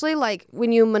 especially like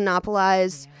when you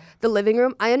monopolize the living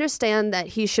room. I understand that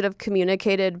he should have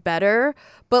communicated better,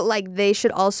 but like they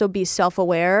should also be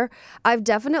self-aware. I've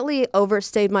definitely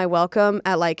overstayed my welcome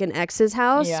at like an ex's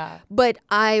house, but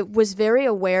I was very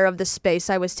aware of the space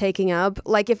I was taking up.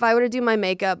 Like if I were to do my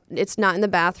makeup, it's not in the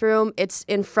bathroom, it's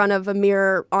in front of a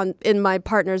mirror in my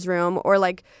partner's room, or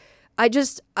like I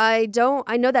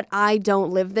know that I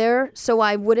don't live there, so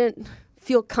I wouldn't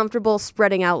feel comfortable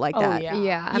spreading out like that.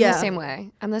 Yeah, I'm the same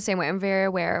way. I'm very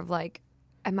aware of like,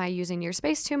 am I using your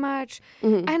space too much?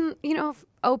 Mm-hmm. And, you know, if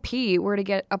OP were to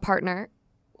get a partner,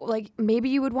 like maybe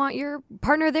you would want your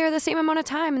partner there the same amount of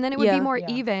time and then it would be more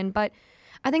even. But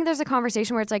I think there's a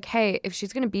conversation where it's like, hey, if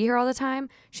she's going to be here all the time,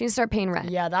 she needs to start paying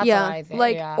rent. Yeah, that's what I think.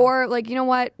 Like, or like, you know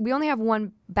what? We only have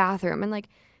one bathroom and like,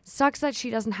 sucks that she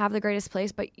doesn't have the greatest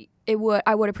place, but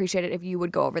I would appreciate it if you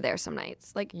would go over there some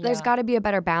nights. Like, there's got to be a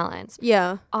better balance.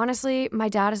 Yeah. Honestly, my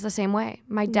dad is the same way.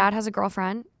 My dad has a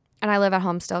girlfriend. And I live at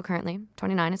home still currently,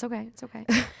 29. It's okay.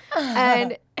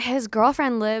 And his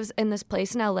girlfriend lives in this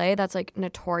place in LA that's like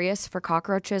notorious for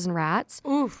cockroaches and rats.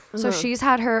 Oof. So she's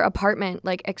had her apartment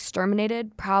like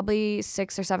exterminated probably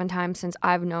 6 or 7 times since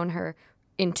I've known her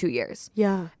in 2 years.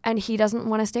 Yeah. And he doesn't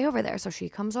want to stay over there. So she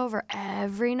comes over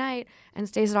every night and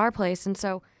stays at our place. And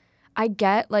so I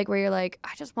get like where you're like,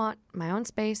 I just want my own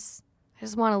space. I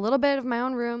just want a little bit of my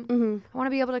own room. Mm-hmm. I want to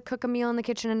be able to cook a meal in the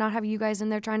kitchen and not have you guys in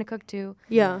there trying to cook too.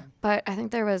 Yeah. But I think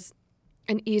there was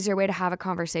an easier way to have a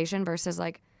conversation versus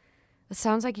like, it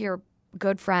sounds like you're a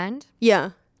good friend.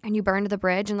 Yeah. And you burned the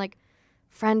bridge and like,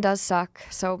 friend does suck.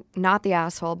 So not the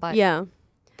asshole, but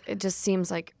it just seems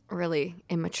like really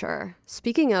immature.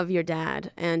 Speaking of your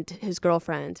dad and his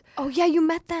girlfriend. Oh yeah, you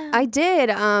met them. I did.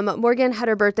 Morgan had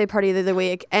her birthday party the other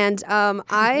week and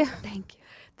Thank you.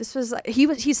 This was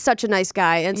he's such a nice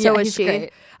guy, and so is she.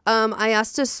 Great. I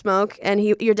asked to smoke, and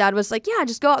your dad was like, "Yeah,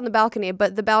 just go out on the balcony."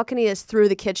 But the balcony is through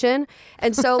the kitchen,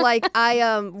 and so like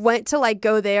I went to like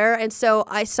go there, and so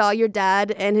I saw your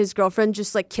dad and his girlfriend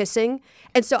just like kissing,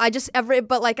 and so I was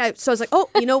like, "Oh,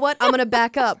 you know what? I'm gonna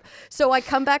back up." So I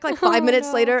come back like 5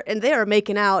 minutes later, and they are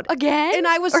making out again, and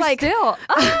I was like, still,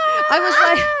 I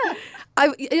was like.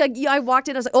 I walked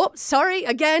in, I was like, oh, sorry,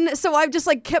 again. So I just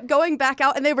like kept going back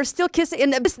out and they were still kissing.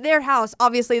 And it's their house.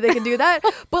 Obviously they can do that.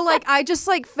 But like, I just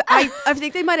like, I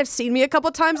think they might have seen me a couple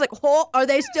times. Like, oh, are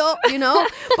they still, you know?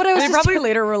 But I was probably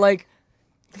later were like,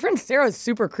 friend Sarah's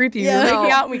super creepy. Yeah. We were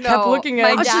making out and we kept looking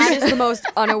at my dad is the most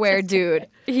unaware dude.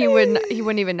 He wouldn't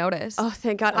even notice. Oh,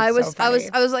 thank God. I was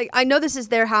like, I know this is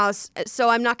their house, so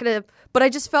I'm not gonna, but I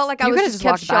just felt like I was just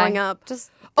kept showing up.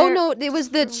 Oh no, it was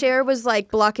the chair was like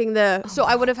blocking so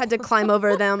I would have had to climb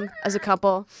over them as a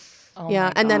couple. Oh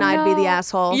yeah, and then I'd be the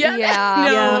asshole. Yeah.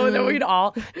 No, then we'd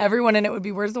all, everyone in it would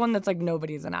be, where's the one that's like,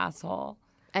 nobody's an asshole?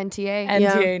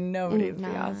 NTA. Nobody's the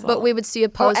asshole. But we would see a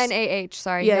post. NAH,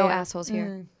 sorry. Yeah, no yeah. assholes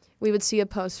here. We would see a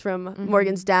post from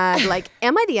Morgan's dad, like,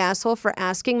 am I the asshole for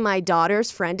asking my daughter's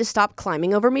friend to stop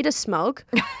climbing over me to smoke?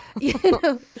 You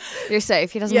know? You're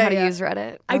safe. He doesn't know how to use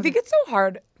Reddit. I think it's so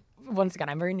hard. Once again,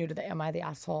 I'm very new to the "Am I the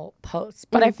asshole" posts,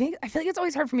 but I feel like it's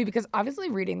always hard for me because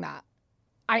obviously reading that,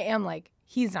 I am like,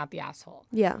 he's not the asshole.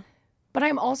 Yeah. But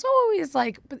I'm also always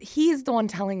like, but he's the one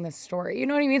telling this story. You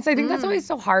know what I mean? So I think that's always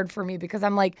so hard for me because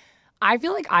I'm like, I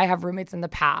feel like I have roommates in the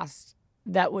past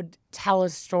that would tell a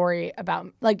story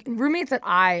about, like, roommates that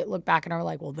I look back and are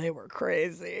like, well, they were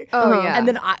crazy. Oh, yeah. And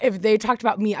then if they talked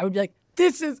about me, I would be like,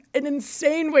 this is an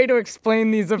insane way to explain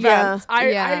these events.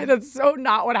 Yeah. That's so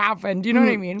not what happened. You know what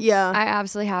I mean? Yeah. I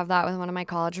absolutely have that with one of my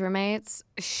college roommates.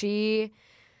 She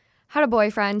had a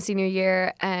boyfriend senior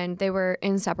year, and they were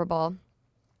inseparable.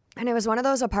 And it was one of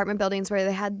those apartment buildings where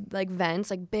they had like vents,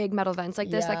 like big metal vents like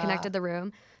this that connected the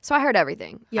room. So I heard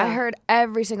everything. Yeah. I heard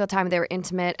every single time they were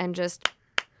intimate and just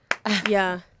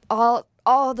Yeah.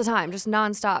 all the time, just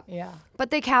nonstop. Yeah.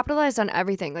 But they capitalized on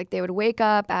everything. Like they would wake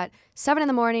up at 7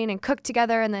 a.m. and cook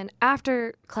together, and then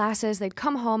after classes they'd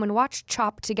come home and watch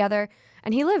Chopped together.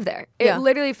 And he lived there. It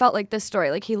literally felt like this story.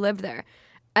 Like he lived there.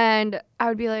 And I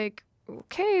would be like,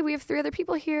 okay, we have 3 other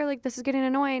people here. Like this is getting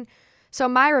annoying. So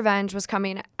my revenge was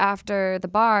coming after the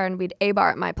bar, and we'd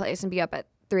A-bar at my place and be up at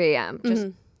 3 a.m. just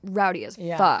rowdy as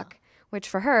fuck. Which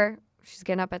for her, she's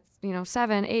getting up at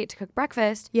 7, 8 to cook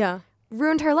breakfast. Yeah.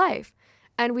 Ruined her life.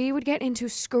 And we would get into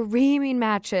screaming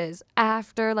matches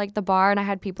after like the bar, and I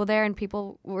had people there, and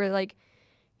people were like,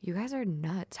 you guys are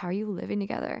nuts. How are you living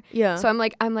together? Yeah. So I'm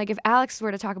like, if Alex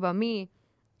were to talk about me,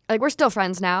 like we're still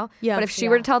friends now. Yeah. But if she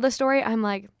were to tell the story, I'm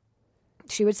like,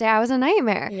 she would say I was a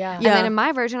nightmare. Yeah. And then in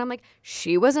my version, I'm like,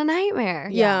 she was a nightmare.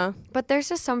 Yeah. But there's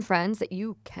just some friends that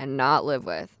you cannot live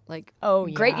with. Like, Oh,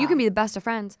 great, yeah. you can be the best of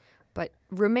friends, but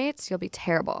roommates, you'll be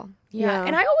terrible. Yeah.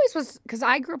 And I always was, because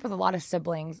I grew up with a lot of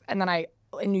siblings, and then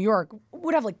in New York,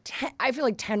 would have like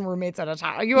 10 roommates at a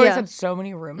time. Like you always had so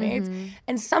many roommates.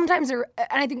 And sometimes and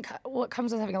I think what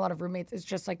comes with having a lot of roommates is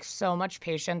just like so much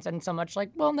patience and so much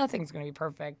like, well, nothing's going to be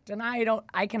perfect. And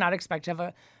I cannot expect to have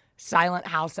a silent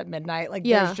house at midnight. Like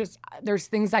there's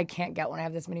things I can't get when I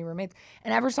have this many roommates.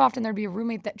 And ever so often there'd be a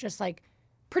roommate that just like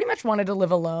pretty much wanted to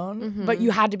live alone, but you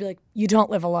had to be like, you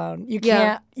don't live alone. You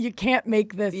can't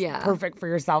make this perfect for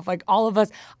yourself. Like all of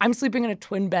us, I'm sleeping in a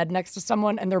twin bed next to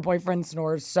someone and their boyfriend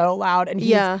snores so loud and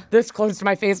he's this close to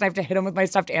my face and I have to hit him with my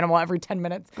stuffed animal every 10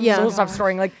 minutes. So he'll stop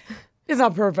snoring. Like, it's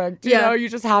not perfect. You know, you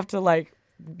just have to like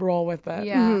roll with it.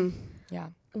 Yeah. Yeah.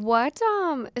 What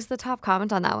is the top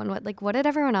comment on that one? What did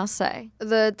everyone else say?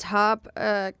 The top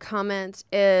comment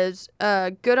is,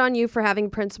 good on you for having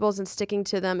principles and sticking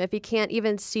to them. If he can't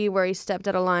even see where he stepped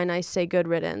out of line, I say good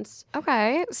riddance.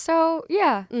 Okay, so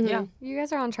yeah, you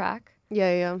guys are on track.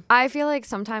 Yeah. I feel like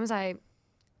sometimes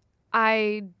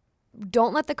I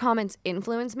don't let the comments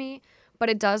influence me, but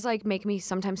it does like make me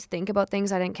sometimes think about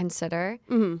things I didn't consider,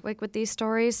 like with these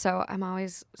stories. So I'm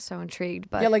always so intrigued.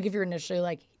 But yeah, like if you're initially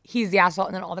like, he's the asshole,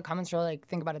 and then all the comments are like,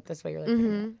 think about it this way. You're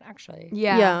like, actually.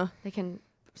 Yeah. They can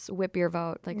whip your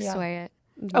vote, like sway it.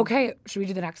 Okay, should we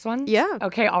do the next one? Yeah.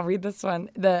 Okay, I'll read this one.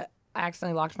 I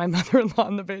accidentally locked my mother-in-law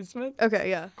in the basement. Okay,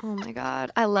 yeah. Oh my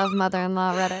God. I love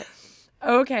mother-in-law Reddit.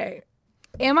 Okay.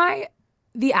 Am I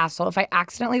the asshole if I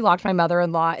accidentally locked my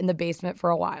mother-in-law in the basement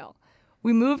for a while?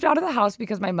 We moved out of the house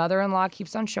because my mother-in-law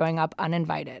keeps on showing up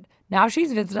uninvited. Now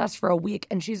she's visited us for a week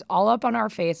and she's all up on our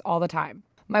face all the time.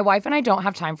 My wife and I don't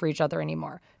have time for each other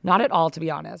anymore. Not at all, to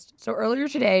be honest. So earlier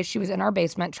today, she was in our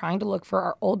basement trying to look for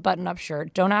our old button-up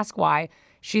shirt. Don't ask why.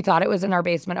 She thought it was in our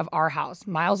basement of our house,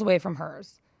 miles away from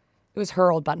hers. It was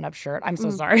her old button-up shirt. I'm so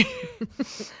sorry.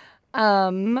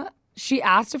 She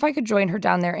asked if I could join her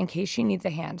down there in case she needs a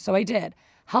hand. So I did.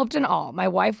 Helped and all. My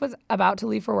wife was about to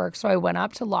leave for work, so I went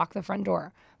up to lock the front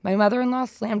door. My mother-in-law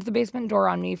slammed the basement door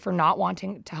on me for not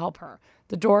wanting to help her.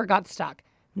 The door got stuck.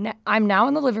 I'm now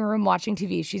in the living room watching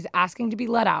TV. She's asking to be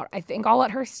let out. I think I'll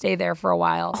let her stay there for a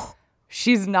while.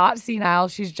 She's not senile.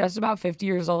 She's just about 50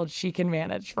 years old. She can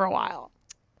manage for a while.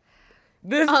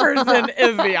 This person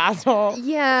is the asshole.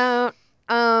 Yeah.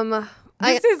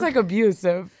 This is like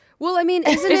abusive. Well, I mean,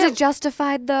 Is it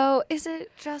justified though? Is it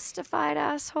justified,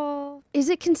 asshole? Is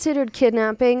it considered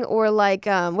kidnapping or like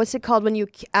what's it called when you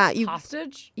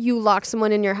Hostage? you lock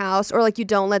someone in your house or like you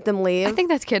don't let them leave? I think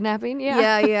that's kidnapping.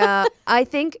 Yeah. Yeah.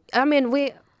 I mean,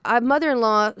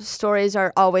 mother-in-law stories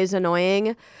are always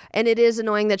annoying, and it is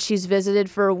annoying that she's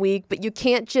visited for a week, but you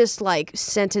can't just like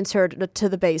sentence her to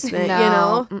the basement, No. you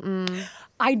know? Mm-mm.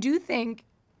 I do think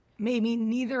maybe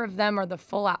neither of them are the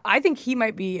full out. I think he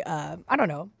might be, I don't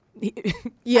know.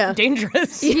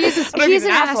 Dangerous. He's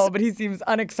an asshole, but he seems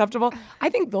unacceptable. I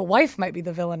think the wife might be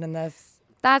the villain in this.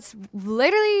 That's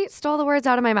literally stole the words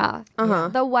out of my mouth.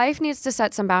 The wife needs to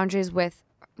set some boundaries with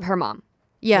her mom.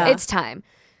 Yeah. It's time.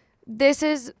 This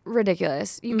is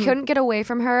ridiculous. You couldn't get away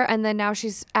from her, and then now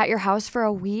she's at your house for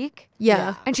a week.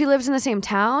 Yeah. And she lives in the same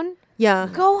town. Yeah.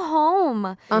 Go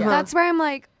home. That's where I'm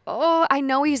like, oh, I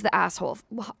know he's the asshole,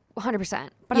 100%.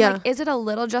 But I'm like, is it a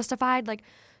little justified? Like,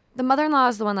 the mother-in-law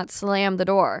is the one that slammed the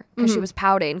door because she was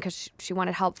pouting because she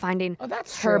wanted help finding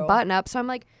her button up. So I'm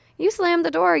like, you slammed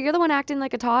the door. You're the one acting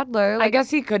like a toddler. Like, I guess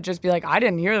he could just be like, I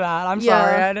didn't hear that. I'm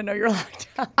sorry. I didn't know you were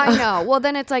locked down. I know. Well,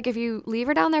 then it's like if you leave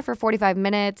her down there for 45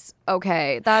 minutes,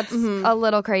 okay, that's a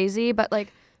little crazy. But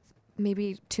like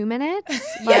maybe 2 minutes?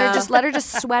 Let her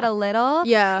just sweat a little.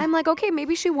 Yeah. I'm like, okay,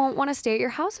 maybe she won't want to stay at your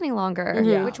house any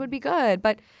longer, which would be good.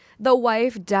 But the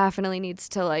wife definitely needs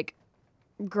to like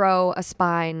grow a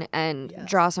spine and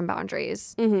draw some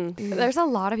boundaries. There's a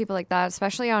lot of people like that,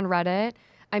 especially on Reddit.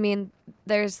 I mean,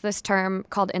 there's this term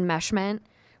called enmeshment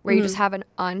where you just have an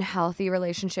unhealthy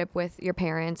relationship with your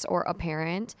parents or a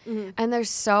parent. And there's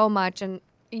so much, and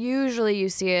usually you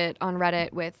see it on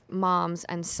Reddit with moms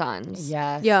and sons.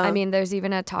 Yes. Yeah. I mean, there's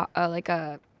even a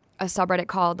subreddit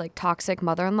called like toxic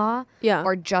mother-in-law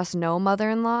or just no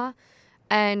mother-in-law.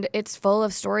 And it's full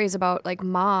of stories about like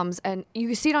moms, and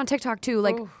you see it on TikTok too,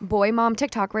 like boy mom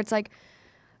TikTok, where it's like,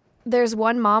 there's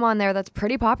one mom on there that's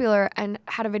pretty popular and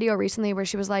had a video recently where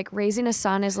she was like, raising a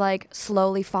son is like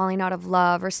slowly falling out of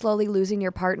love or slowly losing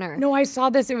your partner. No, I saw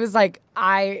this. It was like,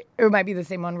 it might be the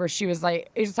same one where she was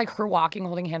like, it's just like her walking,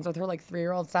 holding hands with her like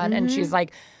 3-year-old son. And she's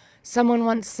like, someone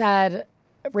once said,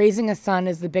 raising a son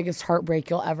is the biggest heartbreak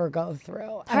you'll ever go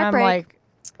through. And I'm like,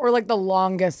 or like the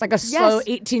longest, like a slow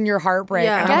 18-year heartbreak.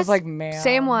 Yeah. And I was like, man.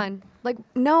 Same one. Like,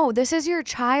 no, this is your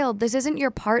child. This isn't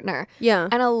your partner. Yeah.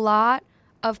 And a lot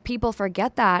of people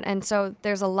forget that. And so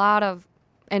there's a lot of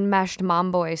enmeshed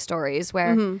mom boy stories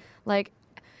where like,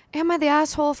 am I the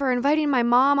asshole for inviting my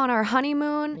mom on our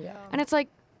honeymoon? Yeah. And it's like,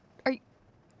 are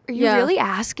you really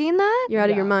asking that? You're out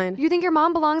of your mind. You think your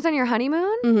mom belongs on your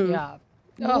honeymoon? Yeah.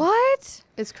 What?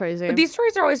 It's crazy. But these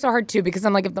stories are always so hard too, because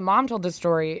I'm like, if the mom told this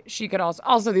story, she could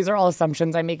also these are all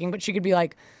assumptions I'm making, but she could be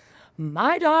like,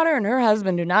 my daughter and her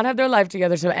husband do not have their life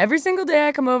together, so every single day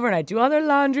I come over and I do all their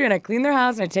laundry and I clean their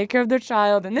house and I take care of their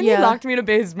child, and then he locked me in a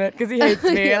basement because he hates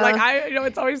me. And like,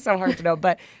 it's always so hard to know,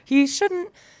 but he shouldn't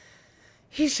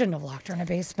have locked her in a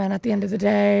basement at the end of the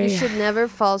day. You should never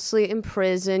falsely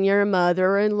imprison your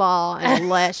mother-in-law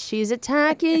unless she's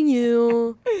attacking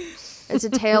you. It's a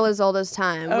tale as old as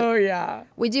time. Oh, yeah.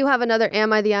 We do have another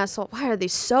Am I the Asshole? Why are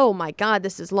these so, my God,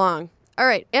 this is long. All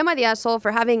right, Am I the Asshole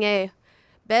for having a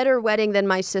better wedding than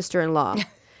my sister-in-law?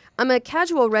 I'm a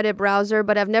casual Reddit browser,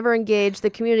 but I've never engaged the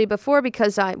community before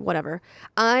because I,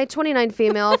 29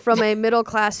 female from a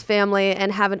middle-class family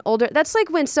and have an older... That's like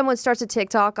when someone starts a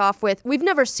TikTok off with, we've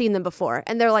never seen them before,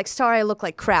 and they're like, sorry, I look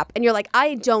like crap. And you're like,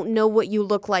 I don't know what you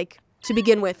look like to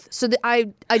begin with, so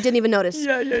I didn't even notice.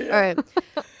 Yeah. All right.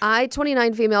 I,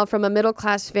 29 female from a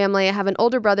middle-class family, have an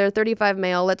older brother, 35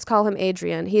 male. Let's call him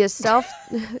Adrian. He's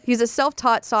a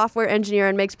self-taught software engineer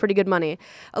and makes pretty good money.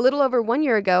 A little over 1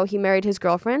 year ago, he married his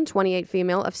girlfriend, 28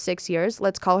 female of 6 years.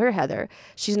 Let's call her Heather.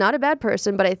 She's not a bad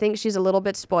person, but I think she's a little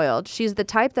bit spoiled. She's the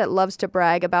type that loves to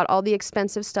brag about all the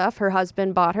expensive stuff her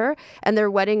husband bought her, and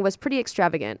their wedding was pretty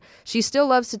extravagant. She still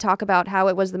loves to talk about how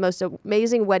it was the most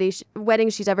amazing wedding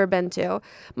she's ever been to.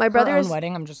 My brother's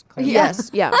wedding, I'm just clear.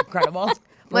 Yes, yeah. Incredible.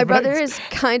 My brother is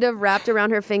kind of wrapped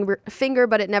around her finger,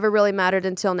 but it never really mattered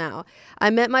until now. I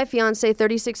met my fiance,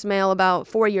 36 male, about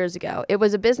 4 years ago. It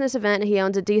was a business event. He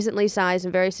owns a decently sized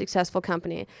and very successful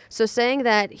company. So saying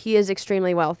that he is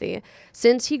extremely wealthy.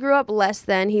 Since he grew up less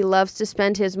than, he loves to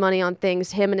spend his money on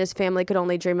things him and his family could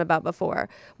only dream about before.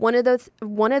 One of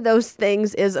those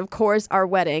things is, of course, our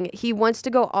wedding. He wants to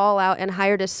go all out and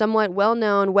hired a somewhat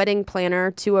well-known wedding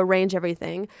planner to arrange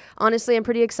everything. Honestly, I'm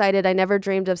pretty excited. I never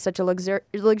dreamed of such a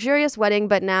luxurious wedding,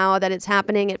 but now that it's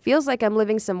happening, it feels like I'm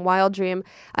living some wild dream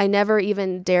I never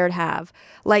even dared have,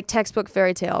 like textbook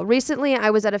fairy tale. Recently, I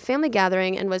was at a family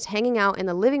gathering and was hanging out in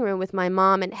the living room with my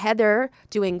mom and Heather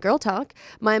doing girl talk.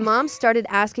 My mom started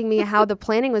asking me how the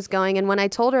planning was going, and when I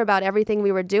told her about everything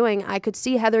we were doing, I could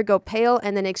see Heather go pale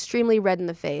and then extremely red in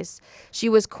the face. She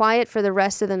was quiet for the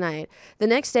rest of the night. The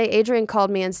next day, Adrian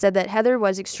called me and said that Heather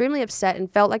was extremely upset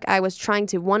and felt like I was trying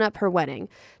to one-up her wedding.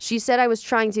 She said I was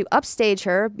trying to upstage her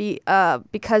her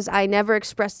because I never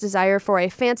expressed desire for a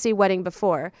fancy wedding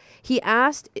before. He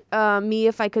asked me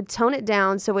if I could tone it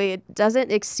down so it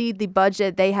doesn't exceed the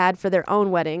budget they had for their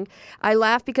own wedding. I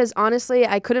laughed because honestly,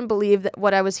 I couldn't believe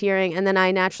what I was hearing, and then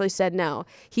I naturally said no.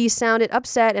 He sounded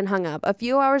upset and hung up. A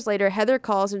few hours later, Heather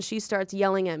calls and she starts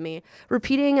yelling at me,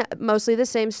 repeating mostly the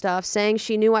same stuff, saying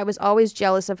she knew I was always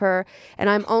jealous of her, and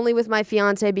I'm only with my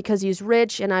fiance because he's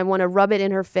rich and I want to rub it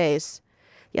in her face.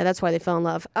 Yeah, that's why they fell in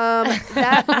love.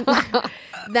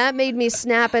 That made me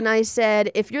snap, and I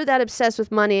said, if you're that obsessed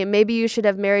with money, maybe you should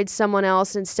have married someone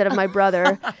else instead of my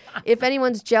brother. If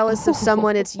anyone's jealous of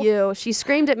someone, it's you. She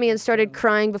screamed at me and started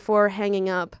crying before hanging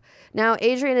up. Now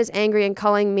Adrian is angry and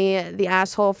calling me the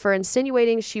asshole for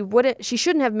insinuating she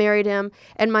shouldn't have married him,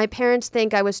 and my parents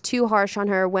think I was too harsh on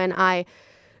her when I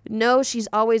know she's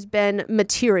always been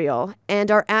material,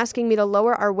 and are asking me to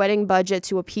lower our wedding budget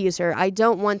to appease her. I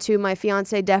don't want to. My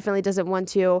fiance definitely doesn't want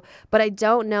to, but I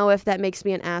don't know if that makes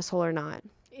me an asshole or not.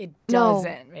 It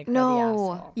doesn't make her the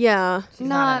asshole. Yeah. She's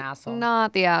not an asshole.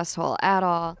 Not the asshole at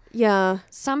all. Yeah.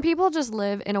 Some people just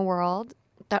live in a world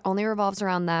that only revolves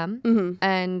around them,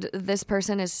 and this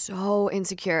person is so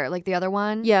insecure. Like the other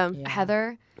one,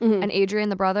 Heather, and Adrian,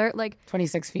 the brother, like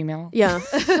 26 female. Yeah.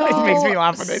 It makes me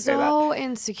laugh when they say that. So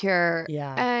insecure.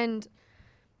 Yeah. And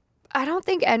I don't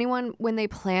think anyone, when they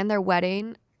plan their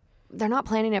wedding, they're not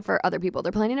planning it for other people.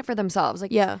 They're planning it for themselves.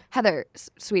 Like, Heather,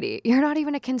 sweetie, you're not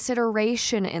even a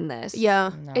consideration in this.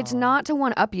 Yeah. No. It's not to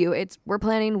one up you. We're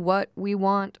planning what we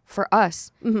want for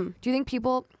us. Do you think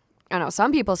people, I don't know,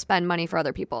 some people spend money for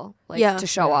other people, like to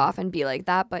show off and be like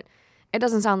that, but it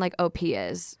doesn't sound like OP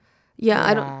is. Yeah,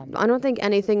 I don't think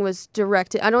anything was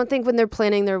directed. I don't think when they're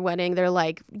planning their wedding, they're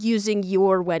like using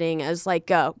your wedding as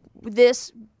like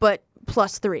this, but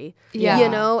 +3. Yeah. You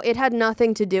know, it had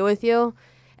nothing to do with you.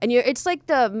 And it's like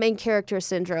the main character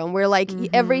syndrome where like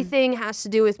everything has to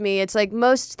do with me. It's like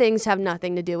most things have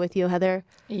nothing to do with you, Heather.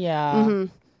 Yeah.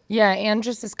 Yeah, and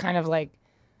just this kind of like,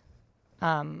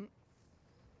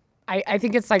 I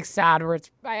think it's like sad where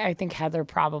I think Heather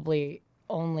probably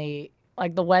only,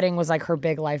 like the wedding was like her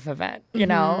big life event, you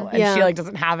know? And she like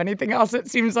doesn't have anything else. It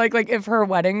seems like if her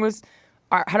wedding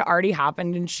had already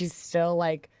happened and she's still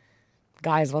like,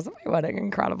 guys, wasn't my wedding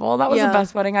incredible? That was the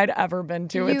best wedding I'd ever been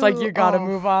to. It's like, you gotta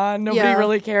move on. Nobody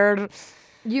really cared.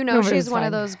 You know, she's one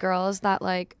of those girls that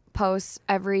like posts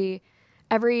every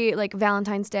like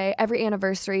Valentine's Day, every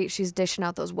anniversary, she's dishing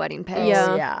out those wedding pics.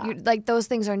 Yeah. Like those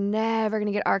things are never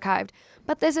gonna get archived.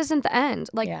 But this isn't the end.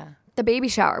 Like the baby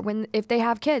shower, if they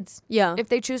have kids. Yeah. If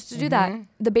they choose to do that,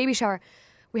 the baby shower.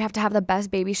 We have to have the best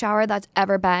baby shower that's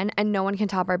ever been, and no one can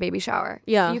top our baby shower.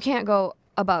 Yeah. You can't go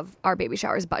above our baby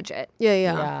shower's budget.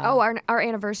 Yeah. Oh, our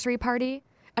anniversary party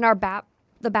and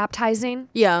the baptizing.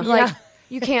 Yeah. Like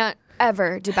you can't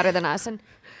ever do better than us. And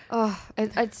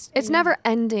it's never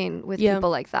ending with people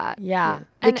like that. Yeah.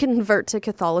 They convert to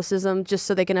Catholicism just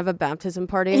so they can have a baptism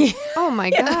party. Oh my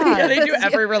God. Yeah, they do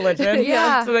every religion.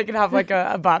 So they can have like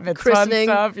a bat mitzvah Christening.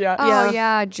 and stuff. Yeah. Oh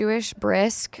yeah, Jewish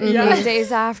brisk 8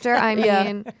 days after. I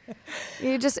mean,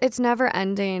 it's never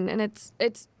ending, and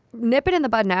it's nip it in the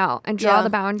bud now and draw the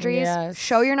boundaries. Yes.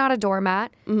 Show you're not a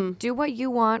doormat. Do what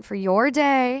you want for your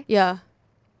day. Yeah.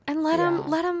 And let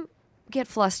them get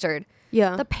flustered.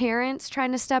 Yeah. The parents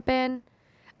trying to step in.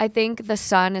 I think the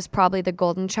son is probably the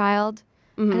golden child,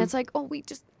 and it's like, oh, we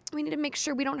need to make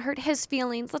sure we don't hurt his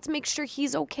feelings. Let's make sure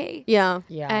he's okay. Yeah.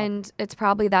 And it's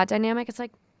probably that dynamic. It's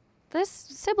like, this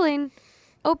sibling,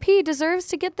 OP, deserves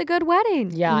to get the good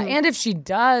wedding. Yeah. And if she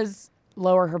does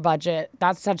lower her budget,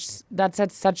 that sets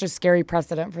such a scary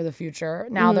precedent for the future.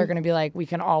 Now they're going to be like, we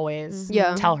can always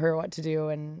tell her what to do,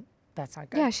 and that's not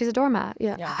good. Yeah, she's a doormat.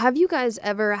 Yeah. Have you guys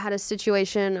ever had a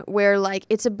situation where like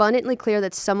it's abundantly clear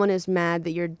that someone is mad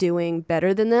that you're doing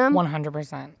better than them?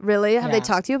 100%. Really? Have they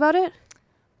talked to you about it?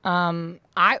 I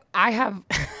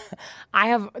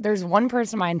have there's one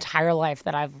person my entire life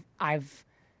that I've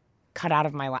cut out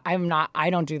of my life. I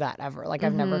don't do that ever. Like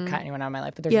I've never cut anyone out of my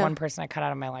life, but there's one person I cut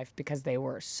out of my life because they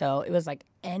were it was like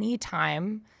any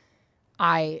time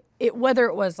whether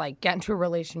it was like get into a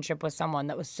relationship with someone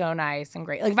that was so nice and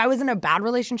great. Like if I was in a bad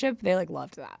relationship, they like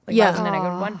loved that. Like if I was in a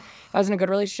good one, if I was in a good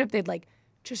relationship, they'd like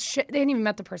just shit. They hadn't even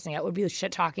met the person yet. Would be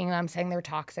shit talking them, saying they're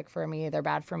toxic for me, they're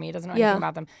bad for me, doesn't know anything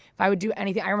about them. If I would do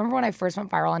anything, I remember when I first went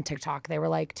viral on TikTok, they were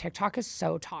like, TikTok is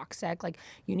so toxic. Like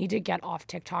you need to get off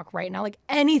TikTok right now. Like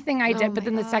anything I did, but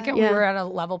then the second we were at a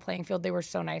level playing field, they were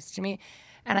so nice to me.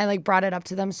 And I like brought it up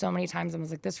to them so many times and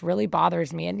was like, this really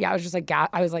bothers me. And I was just like,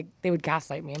 they would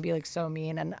gaslight me and be like so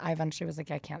mean. And I eventually was like,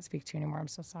 I can't speak to you anymore. I'm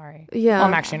so sorry. Yeah. Well,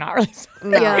 I'm actually not really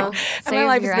sorry. Yeah. And my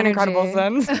life has been incredible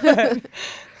since.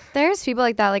 There's people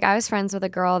like that. Like I was friends with a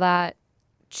girl that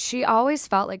she always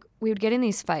felt like we would get in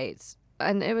these fights.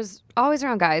 And it was always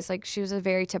around guys. Like, she was a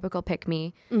very typical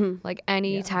pick-me. Like,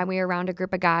 any time we were around a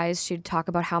group of guys, she'd talk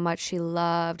about how much she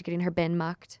loved getting her bin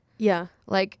mucked. Yeah.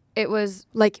 Like, it was...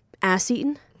 Like, ass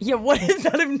eaten? Yeah, what is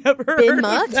that? I've never Bin heard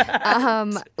mucked? of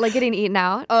that. Like, getting eaten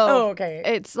out. Oh, okay.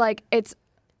 It's like, it's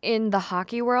in the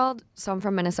hockey world. So I'm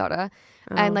from Minnesota.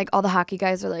 And, like, all the hockey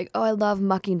guys are like, oh, I love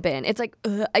mucking bin. It's like,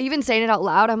 even saying it out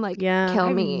loud, I'm like,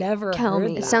 kill me. Never kill heard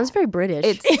me. that. It sounds very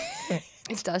British.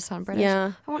 It does sound British.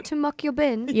 Yeah. I want to muck your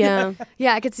bin. Yeah.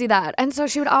 Yeah, I could see that. And so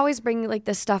she would always bring like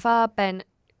this stuff up, and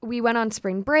we went on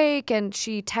spring break, and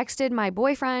she texted my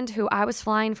boyfriend, who I was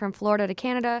flying from Florida to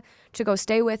Canada to go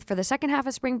stay with for the second half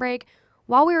of spring break.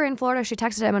 While we were in Florida, she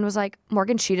texted him and was like,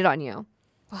 Morgan cheated on you.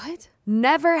 What?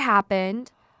 Never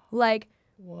happened. Like,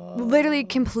 literally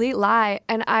complete lie.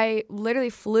 And I literally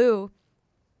flew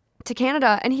to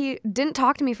Canada, and he didn't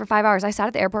talk to me for 5 hours. I sat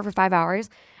at the airport for 5 hours,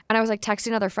 and I was like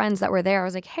texting other friends that were there. I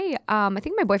was like, hey, I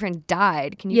think my boyfriend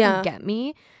died. Can you come get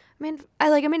me? I mean,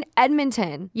 I'm in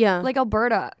Edmonton. Yeah. Like,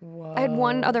 Alberta. I had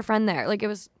one other friend there. Like, it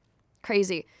was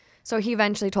crazy. So he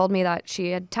eventually told me that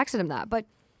she had texted him that. But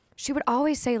she would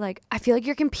always say, like, I feel like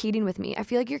you're competing with me. I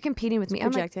feel like you're competing with me.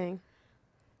 Projecting.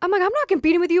 I'm like, I'm not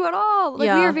competing with you at all.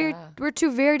 Like, we're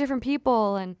two very different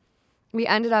people. And we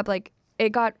ended up, like, it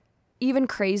got even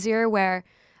crazier where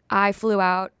I flew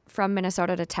out from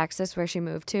Minnesota to Texas, where she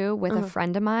moved to, with a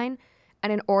friend of mine.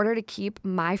 And in order to keep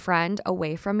my friend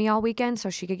away from me all weekend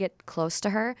so she could get close to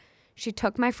her, she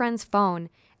took my friend's phone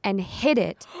and hid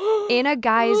it in a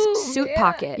guy's suit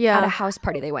pocket at a house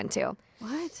party they went to.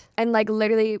 What? And like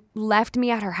literally left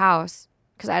me at her house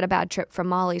because I had a bad trip from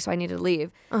Mali, so I needed to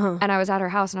leave. And I was at her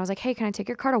house, and I was like, hey, can I take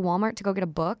your car to Walmart to go get a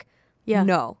book? Yeah.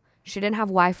 No. She didn't have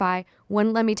Wi-Fi,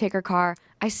 wouldn't let me take her car.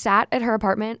 I sat at her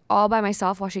apartment all by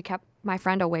myself while she kept my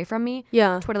friend away from me,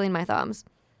 twiddling my thumbs.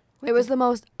 It was the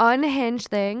most unhinged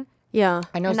thing. Yeah.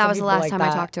 I know. And that was the last time I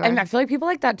talked to her. And I feel like people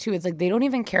like that too. It's like they don't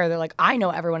even care. They're like, I know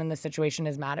everyone in this situation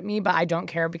is mad at me, but I don't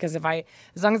care because as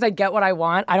long as I get what I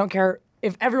want, I don't care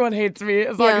if everyone hates me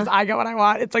as long as I get what I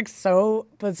want. It's like so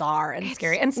bizarre and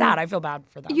scary and sad. I feel bad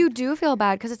for them. You do feel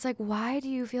bad because it's like, why do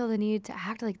you feel the need to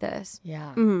act like this?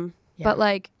 Yeah. Yeah. But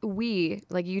like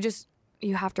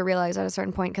you have to realize at a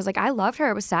certain point, because like I loved her.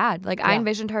 It was sad. Like I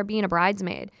envisioned her being a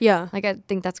bridesmaid. Yeah. Like I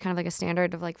think that's kind of like a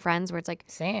standard of like friends where it's like,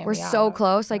 Same, we're so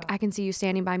close. Like I can see you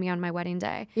standing by me on my wedding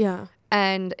day. Yeah.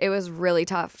 And it was really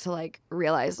tough to like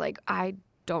realize like I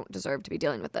don't deserve to be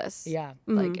dealing with this. Yeah.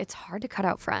 Like it's hard to cut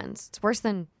out friends. It's worse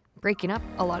than breaking up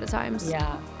a lot of times.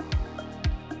 Yeah.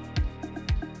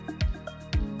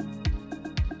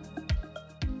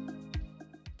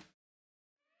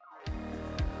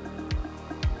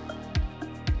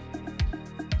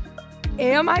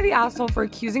 Am I the asshole for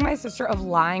accusing my sister of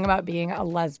lying about being a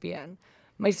lesbian?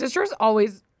 My sister was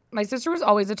always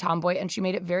a tomboy, and she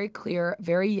made it very clear,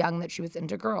 very young, that she was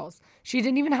into girls. She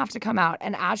didn't even have to come out,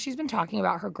 and as she's been talking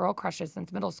about her girl crushes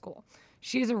since middle school.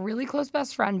 She has a really close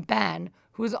best friend, Ben,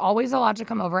 who is always allowed to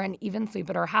come over and even sleep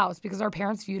at our house because our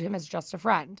parents viewed him as just a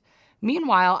friend.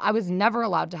 Meanwhile, I was never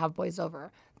allowed to have boys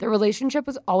over. Their relationship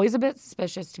was always a bit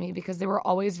suspicious to me because they were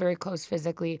always very close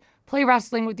physically, play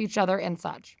wrestling with each other and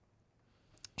such.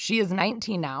 She is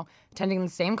 19 now, attending the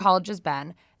same college as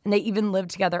Ben, and they even lived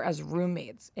together as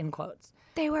roommates, in quotes.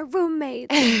 They were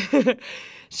roommates.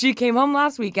 She came home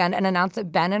last weekend and announced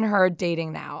that Ben and her are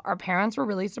dating now. Our parents were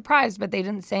really surprised, but they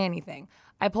didn't say anything.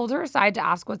 I pulled her aside to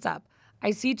ask what's up. I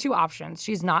see two options.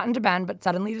 She's not into Ben, but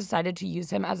suddenly decided to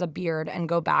use him as a beard and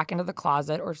go back into the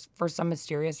closet or for some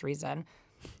mysterious reason.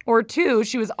 Or two,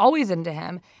 she was always into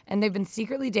him, and they've been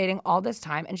secretly dating all this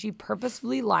time, and she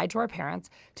purposefully lied to our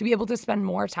parents to be able to spend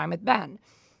more time with Ben.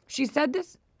 She said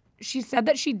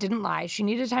that she didn't lie. She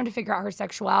needed time to figure out her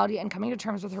sexuality, and coming to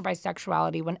terms with her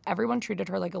bisexuality when everyone treated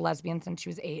her like a lesbian since she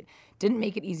was 8 didn't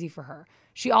make it easy for her.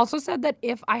 She also said that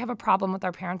if I have a problem with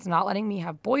our parents not letting me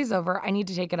have boys over, I need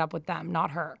to take it up with them, not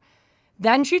her.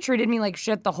 Then she treated me like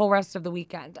shit the whole rest of the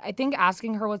weekend. I think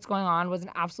asking her what's going on was an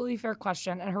absolutely fair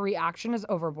question, and her reaction is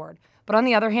overboard. But on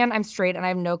the other hand, I'm straight, and I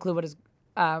have no clue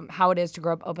how it is to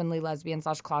grow up openly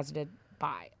lesbian/closeted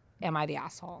bi. Am I the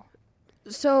asshole?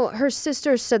 So her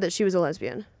sister said that she was a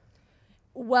lesbian.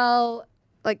 Well,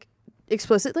 like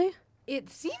explicitly? It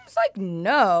seems like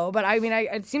no, but I mean,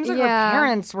 it seems like her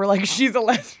parents were like, she's a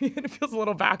lesbian. It feels a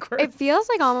little backwards. It feels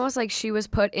like almost like she was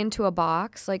put into a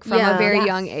box, like from a very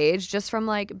young age, just from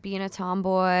like being a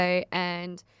tomboy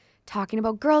and talking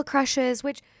about girl crushes,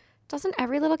 which doesn't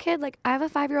every little kid? Like I have a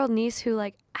 5-year-old niece who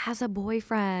like has a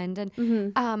boyfriend,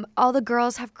 and all the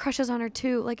girls have crushes on her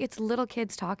too. Like it's little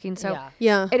kids talking. So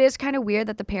yeah. It is kind of weird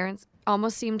that the parents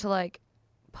almost seem to like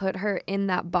put her in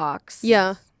that box.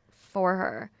 Yeah. For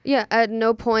her. Yeah, at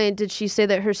no point did she say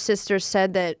that her sister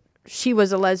said that she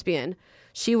was a lesbian.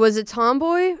 She was a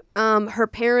tomboy. Her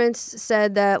parents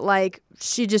said that, like,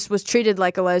 she just was treated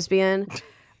like a lesbian.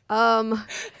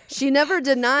 She never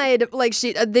denied, like,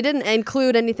 they didn't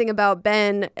include anything about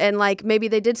Ben, and, like, maybe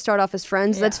they did start off as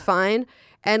friends. That's fine.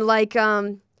 And, like,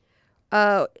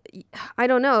 I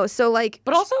don't know. So, like,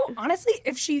 but also, honestly,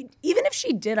 even if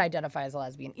she did identify as a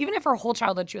lesbian, even if her whole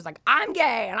childhood she was like, I'm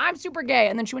gay and I'm super gay,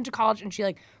 and then she went to college and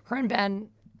her and Ben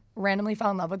randomly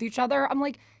fell in love with each other, I'm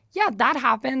like, yeah, that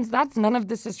happens. That's none of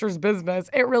the sister's business.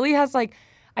 It really has, like,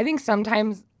 I think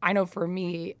sometimes, I know for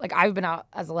me, like, I've been out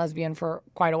as a lesbian for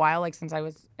quite a while, like, since I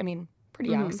was,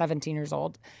 pretty young, 17 years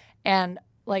old. And,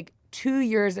 like, 2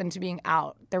 years into being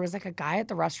out, there was, like, a guy at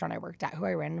the restaurant I worked at who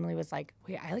I randomly was like,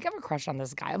 wait, I, like, have a crush on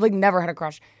this guy. I've, like, never had a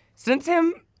crush since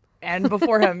him and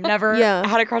before him. Never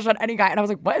had a crush on any guy. And I was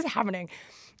like, what is happening?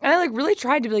 And I, like, really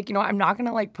tried to be like, I'm not going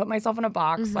to, like, put myself in a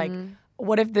box. Like,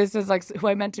 what if this is, like, who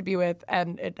I meant to be with?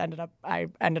 And I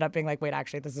ended up being like, wait,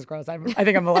 actually, this is gross. I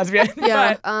think I'm a lesbian.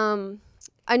 Yeah.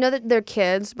 I know that they're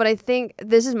kids, but I think,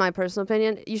 this is my personal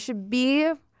opinion, you should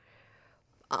be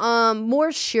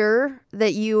more sure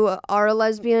that you are a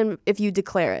lesbian if you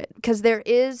declare it, because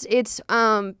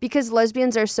because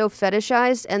lesbians are so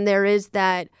fetishized, and there is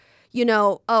that,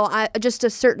 just a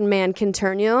certain man can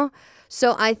turn you.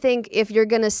 So I think if you're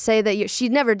gonna say that she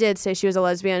never did say she was a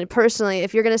lesbian. Personally,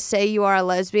 if you're gonna say you are a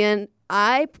lesbian,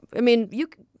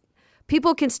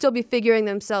 people can still be figuring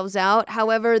themselves out.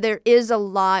 However, there is a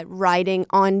lot riding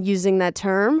on using that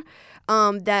term.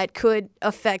 That could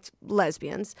affect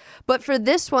lesbians. But for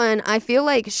this one, I feel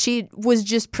like she was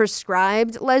just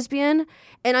prescribed lesbian.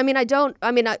 And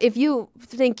if you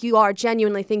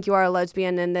genuinely think you are a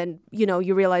lesbian, and then,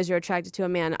 you realize you're attracted to a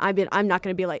man, I'm not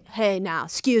going to be like, hey, now,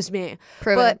 excuse me.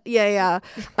 But yeah.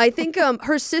 I think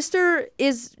her sister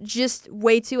is just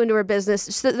way too into her business.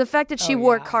 So the fact that she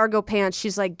wore cargo pants,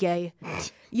 she's like gay.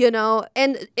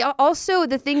 And also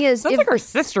the thing is, sounds like her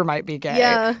sister might be gay.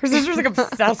 Yeah, her sister's like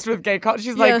obsessed with gay culture.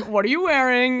 She's like, "What are you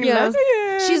wearing?" Yeah,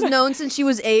 lesbian. She's known since she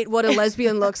was 8 what a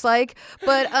lesbian looks like.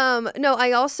 But no,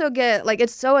 I also get, like,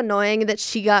 it's so annoying that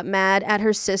she got mad at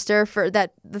her sister for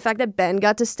the fact that Ben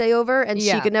got to stay over and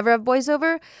she could never have boys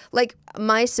over. Like,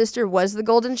 my sister was the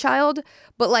golden child,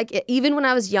 but, like, even when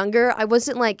I was younger, I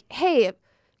wasn't like, hey,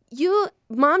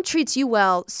 mom treats you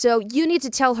well, so you need to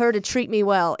tell her to treat me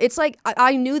well. It's like,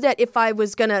 I knew that if I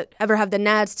was gonna ever have the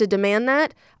nads to demand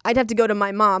that, I'd have to go to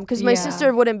my mom, because my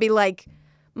sister wouldn't be like,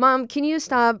 Mom, can you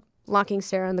stop locking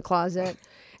Sarah in the closet?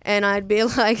 And I'd be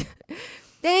like,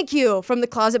 thank you, from the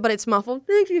closet, but it's muffled.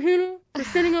 Thank you, Hannah, for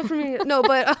standing up for me. No,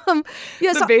 but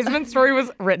the basement story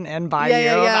was written in by you.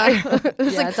 Yeah.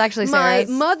 It's actually my Sarah's.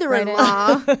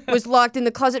 mother-in-law was locked in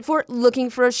the closet looking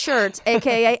for a shirt,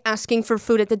 aka asking for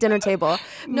food at the dinner table.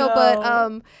 No.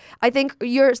 But I think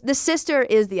the sister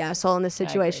is the asshole in this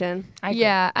situation.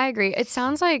 I agree. It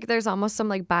sounds like there's almost some,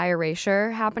 like, bi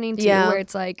erasure happening too, where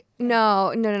it's like,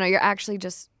 no, you're actually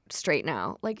just straight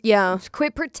now. Like,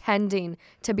 quit pretending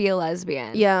to be a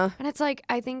lesbian. Yeah. And it's like,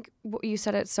 I think you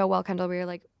said it so well, Kendall, where you're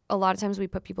like, a lot of times we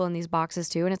put people in these boxes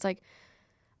too, and it's like,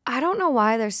 I don't know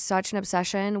why there's such an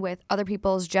obsession with other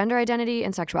people's gender identity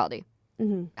and sexuality.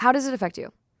 Mm-hmm. How does it affect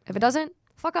you? If it doesn't,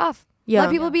 fuck off.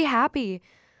 Let people be happy.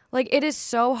 Like, it is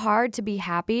so hard to be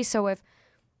happy. So if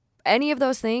any of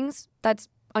those things that's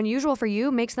unusual for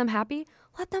you makes them happy,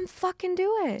 let them fucking do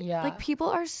it. Yeah. Like, people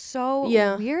are so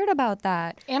weird about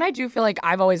that. And I do feel like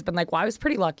I've always been like, well, I was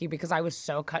pretty lucky because I was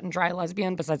so cut and dry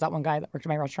lesbian, besides that one guy that worked at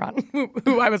my restaurant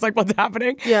who I was like, what's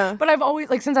happening? Yeah. But I've always,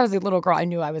 like, since I was a little girl, I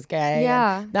knew I was gay.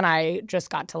 Yeah. And then I just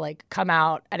got to, like, come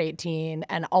out at 18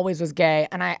 and always was gay.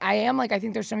 And I am, like, I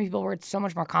think there's so many people where it's so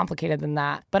much more complicated than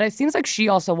that. But it seems like she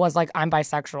also was like, I'm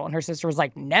bisexual. And her sister was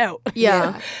like, no.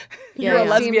 Yeah. You're a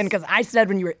lesbian because I said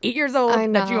when you were 8 years old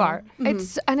that you are.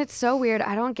 Mm-hmm. It's so weird.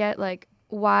 I don't get, like,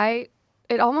 why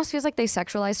it almost feels like they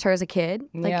sexualized her as a kid.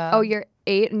 Like, oh, you're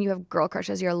 8 and you have girl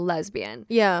crushes, you're a lesbian.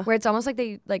 Yeah. Where it's almost like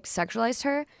they, like, sexualized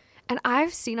her. And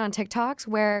I've seen on TikToks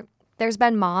where there's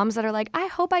been moms that are like, I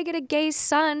hope I get a gay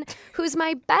son who's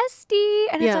my bestie.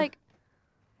 And it's like,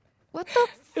 what the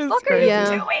fuck are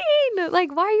you doing?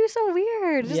 Like, why are you so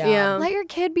weird? Just let your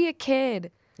kid be a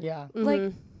kid. Yeah. Mm-hmm.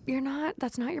 Like,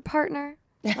 that's not your partner.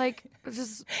 Like,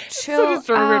 just chill so just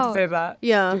out. weird to say that.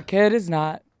 Yeah. Your kid is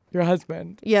not your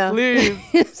husband. Yeah.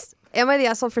 Please. Am I the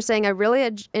asshole for saying I really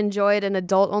enjoyed an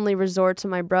adult-only resort to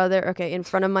my brother? Okay, in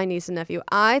front of my niece and nephew.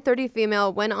 I, 30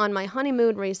 female, went on my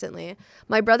honeymoon recently.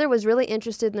 My brother was really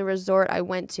interested in the resort I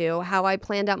went to, how I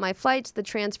planned out my flights, the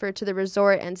transfer to the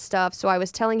resort and stuff, so I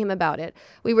was telling him about it.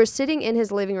 We were sitting in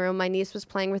his living room. My niece was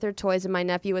playing with her toys, and my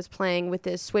nephew was playing with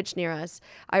his Switch near us.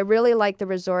 I really liked the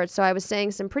resort, so I was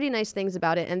saying some pretty nice things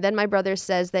about it, and then my brother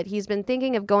says that he's been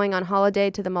thinking of going on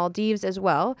holiday to the Maldives as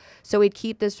well, so we'd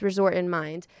keep this resort in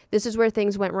mind. This is where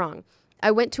things went wrong.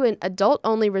 I went to an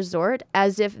adult-only resort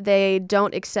as if they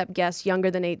don't accept guests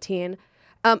younger than 18.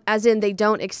 As in they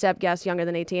don't accept guests younger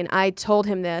than 18. I told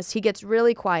him this. He gets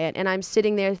really quiet, and I'm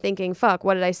sitting there thinking, fuck,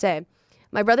 what did I say?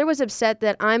 My brother was upset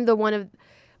that I'm one of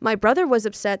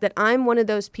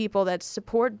those people that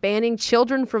support banning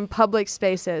children from public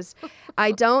spaces.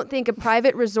 I don't think a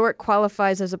private resort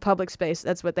qualifies as a public space.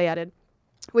 That's what they added.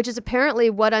 Which is apparently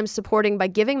what I'm supporting by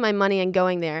giving my money and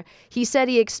going there. He said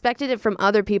he expected it from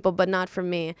other people, but not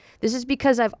from me. This is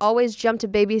because I've always jumped to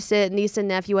babysit niece and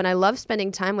nephew, and I love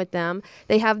spending time with them.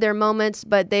 They have their moments,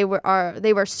 but they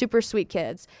were super sweet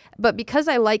kids. But because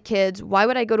I like kids, why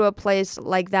would I go to a place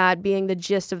like that being the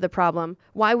gist of the problem?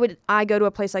 Why would I go to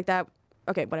a place like that?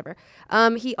 Okay, whatever.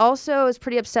 He also is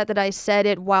pretty upset that I said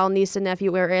it while niece and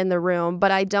nephew were in the room,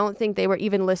 but I don't think they were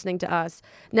even listening to us.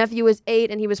 Nephew was 8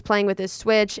 and he was playing with his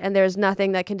Switch, and there's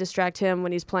nothing that can distract him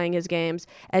when he's playing his games.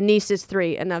 And niece is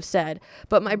 3, enough said.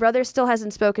 But my brother still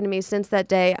hasn't spoken to me since that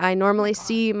day. I normally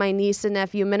see my niece and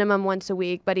nephew minimum once a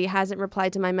week, but he hasn't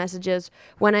replied to my messages.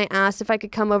 When I asked if I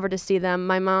could come over to see them,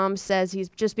 my mom says he's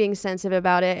just being sensitive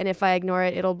about it, and if I ignore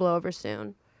it, it'll blow over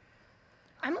soon.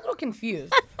 I'm a little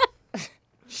confused.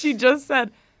 She just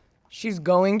said she's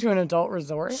going to an adult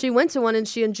resort. She went to one and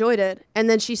she enjoyed it. And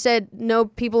then she said, no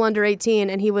people under 18.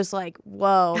 And he was like,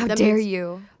 whoa. How dare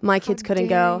you? My kids couldn't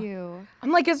go. You?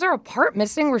 I'm like, is there a part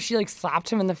missing where she like slapped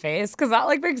him in the face? Because that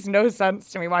like makes no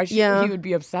sense to me why he would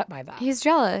be upset by that. He's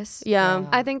jealous. Yeah.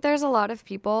 I think there's a lot of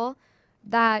people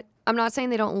that, I'm not saying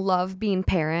they don't love being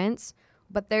parents,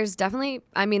 but there's definitely,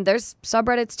 there's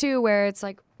subreddits too where it's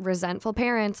like resentful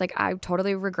parents. Like, I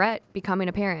totally regret becoming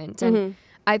a parent. And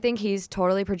I think he's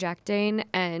totally projecting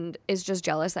and is just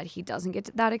jealous that he doesn't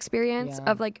get that experience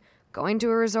of like going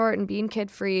to a resort and being kid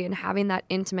free and having that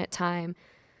intimate time.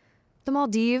 The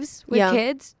Maldives with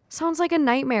kids sounds like a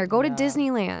nightmare. Go to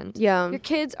Disneyland. Yeah. Your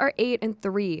kids are 8 and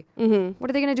 3. Mm-hmm.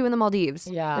 What are they going to do in the Maldives?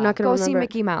 Yeah. They're not going to Go remember. see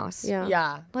Mickey Mouse. Yeah.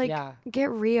 Yeah. Like,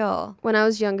 get real. When I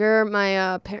was younger,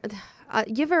 my parents...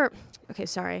 Okay,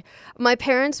 sorry. My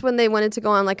parents, when they wanted to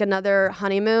go on like another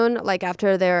honeymoon, like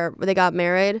after they got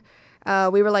married...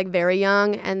 we were like very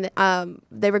young, and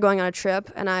they were going on a trip,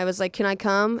 and I was like, can I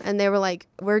come? And they were like,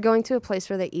 we're going to a place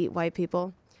where they eat white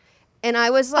people. And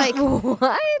I was like,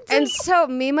 what? And so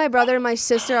me, my brother, and my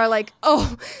sister are like,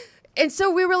 oh. And so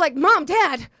we were like, Mom,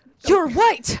 Dad, you're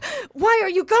white. Why are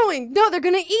you going? No, they're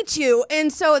going to eat you.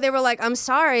 And so they were like, I'm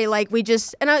sorry. Like,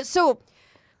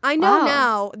 I know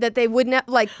now that they wouldn't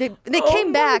they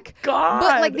came back,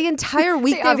 but like the entire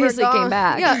week they obviously were gone. came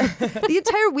back. Yeah, the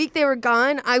entire week they were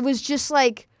gone. I was just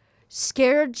like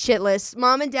scared shitless.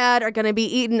 Mom and Dad are gonna be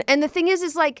eaten. And the thing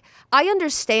is like I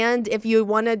understand if you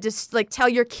want to just like tell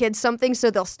your kids something so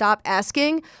they'll stop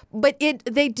asking, but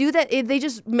they do that. They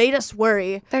just made us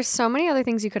worry. There's so many other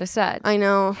things you could have said. I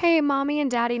know. Hey, mommy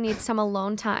and daddy need some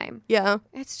alone time. Yeah.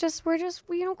 It's just we're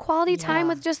quality time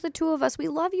with just the two of us. We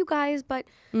love you guys, but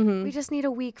we just need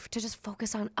a week to just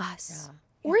focus on us. Yeah.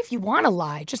 Or if you want to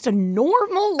lie, just a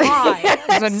normal lie.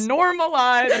 It's a normal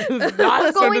lie. That is not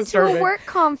We're so going to disturbing. a work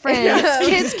conference.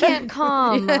 Kids can't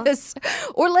come. Yes.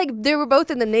 Or like they were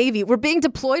both in the Navy. We're being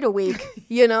deployed a week,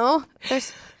 you know?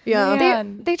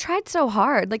 They tried so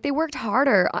hard. Like, they worked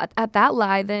harder at that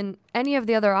lie than any of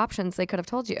the other options they could have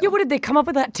told you. Yeah, what did they come up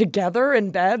with that together in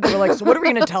bed? They were like, so what are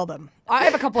we going to tell them? I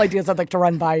have a couple ideas I'd like to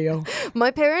run by you. My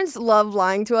parents love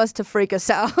lying to us to freak us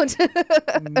out.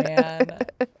 Man,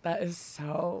 that is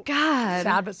so God.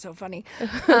 sad but so funny.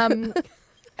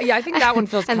 Yeah, I think that one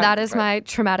feels And that is my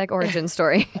traumatic origin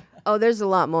story. Oh, there's a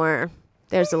lot more.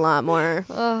 There's a lot more.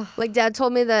 Like, Dad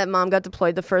told me that Mom got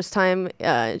deployed the first time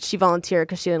she volunteered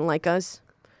because she didn't like us.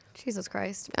 Jesus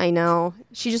Christ. I know.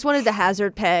 She just wanted the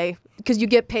hazard pay because you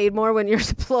get paid more when you're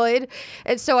deployed.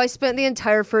 And so I spent the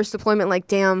entire first deployment like,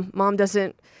 damn, Mom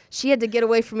doesn't. She had to get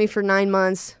away from me for 9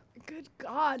 months. Good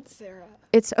God, Sarah.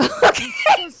 It's okay.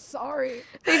 I'm so sorry.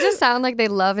 They just sound like they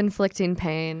love inflicting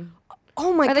pain.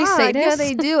 Oh my Are God. they Yeah, sadists?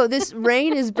 they do. This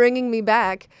rain is bringing me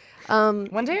back.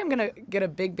 One day I'm going to get a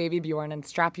big baby Bjorn and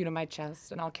strap you to my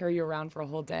chest, and I'll carry you around for a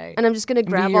whole day. And I'm just going to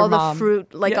grab your all the mom.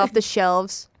 fruit off the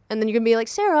shelves And then you're going to be like,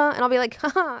 Sarah. And I'll be like,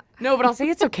 haha. No, but I'll say,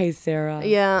 it's okay, Sarah.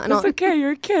 Yeah. And it's okay.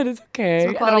 You're a kid. It's okay.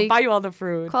 And I'll buy you all the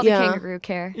fruit. Quality kangaroo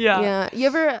care. Yeah. You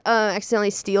ever accidentally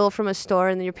steal from a store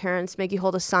and then your parents make you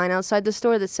hold a sign outside the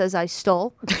store that says, I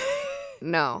stole?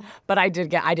 No. But I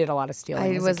did a lot of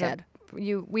stealing as a kid.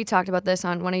 We talked about this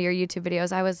on one of your YouTube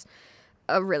videos. I was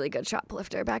a really good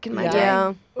shoplifter back in my day.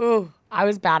 Yeah. Ooh, I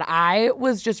was bad. I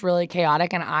was just really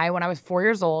chaotic. And when I was 4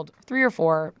 years old, 3 or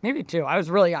 4, maybe 2, I was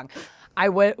really young.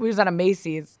 We was at a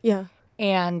Macy's. Yeah.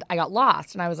 And I got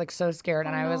lost. And I was like so scared.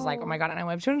 And I was like, oh my God. And I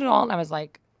went to an adult and I was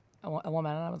like, a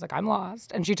woman. And I was like, I'm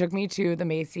lost. And she took me to the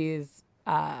Macy's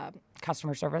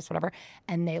customer service, whatever.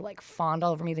 And they like fawned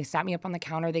all over me. They sat me up on the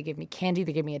counter. They gave me candy.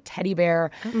 They gave me a teddy bear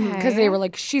because they were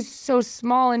like, she's so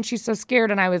small and she's so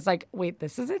scared. And I was like, wait,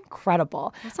 this is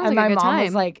incredible. That sounds and like my a good mom time.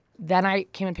 was like, then I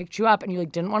came and picked you up and you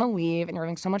like didn't want to leave and you're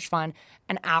having so much fun.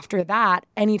 And after that,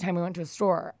 anytime we went to a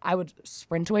store, I would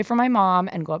sprint away from my mom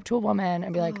and go up to a woman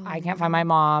and be like, I can't find my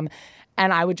mom.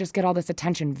 And I would just get all this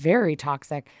attention, very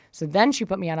toxic. So then she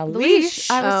put me on a leash.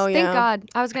 Thank God.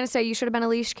 I was going to say, you should have been a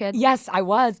leash kid. Yes, I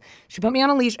was. She put me on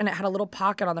a leash and it had a little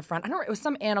pocket on the front. I don't know, it was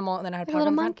some animal and then I had a pocket little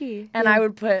on the front. monkey. And I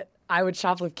would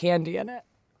shoplift candy in it,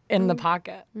 in the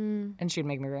pocket. And she'd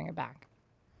make me bring it back.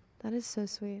 That is so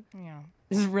sweet. Yeah.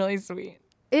 This is really sweet.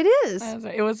 It is.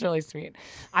 It was really sweet.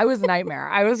 I was a nightmare.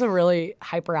 I was a really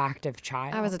hyperactive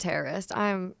child. I was a terrorist.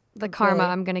 I'm the karma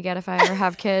I'm going to get if I ever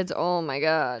have kids. Oh my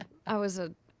God. I was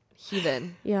a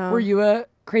heathen. Yeah. Were you a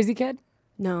crazy kid?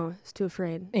 No, I was too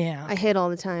afraid. Yeah. I hid all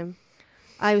the time.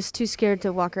 I was too scared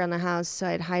to walk around the house, so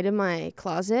I'd hide in my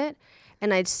closet,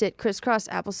 and I'd sit crisscross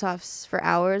applesauce for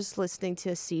hours listening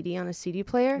to a CD on a CD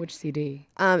player. Which CD?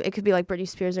 It could be like Britney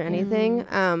Spears or anything.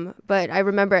 But I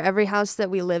remember every house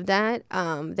that we lived at,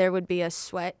 there would be a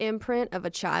sweat imprint of a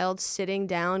child sitting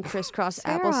down crisscross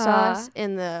applesauce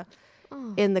in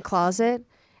the closet.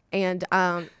 And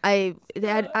I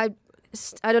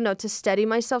don't know, to steady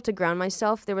myself, to ground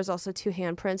myself, there was also 2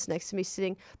 handprints next to me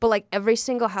sitting. But like every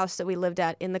single house that we lived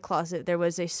at in the closet, there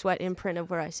was a sweat imprint of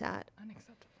where I sat.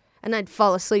 Unacceptable. And I'd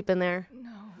fall asleep in there. No.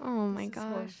 Oh my This is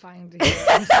gosh. horrifying to hear.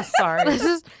 I'm so sorry.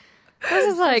 This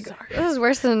is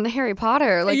worse than Harry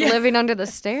Potter, like living under the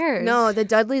stairs. No, the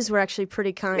Dudleys were actually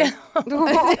pretty kind. No.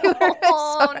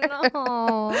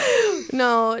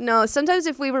 Sometimes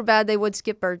if we were bad, they would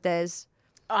skip birthdays.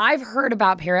 I've heard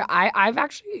about parent. I'm on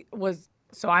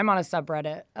a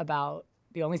subreddit about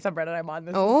the only subreddit I'm on.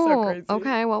 This is so crazy.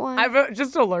 Okay, what one? I'm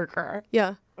just a lurker.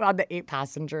 Yeah. On the 8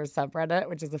 Passenger subreddit,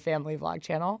 which is a family vlog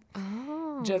channel.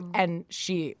 And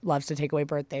she loves to take away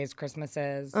birthdays,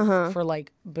 Christmases for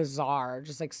like bizarre,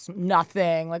 just like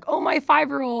nothing. Like, oh, my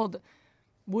 5-year-old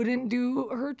wouldn't do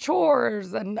her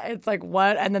chores. And it's like,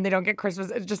 what? And then they don't get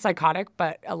Christmas. It's just psychotic.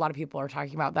 But a lot of people are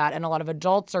talking about that. And a lot of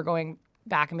adults are going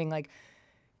back and being like,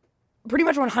 pretty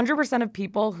much 100% of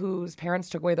people whose parents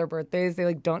took away their birthdays, they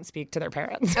like don't speak to their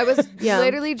parents. I was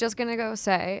literally just going to go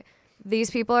say, these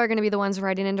people are going to be the ones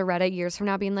writing into Reddit years from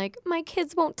now being like, my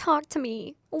kids won't talk to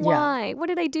me. Why? Yeah. What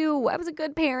did I do? I was a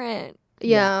good parent.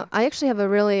 Yeah, I actually have a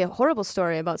really horrible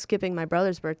story about skipping my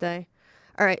brother's birthday.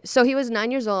 All right, so he was 9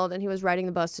 years old and he was riding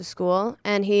the bus to school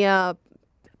and he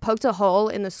poked a hole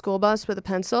in the school bus with a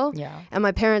pencil. Yeah. And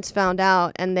my parents found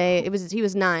out and he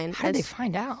was 9. How did they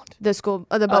find out?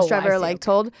 The bus driver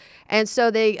told. And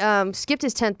so they skipped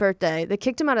his 10th birthday. They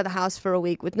kicked him out of the house for a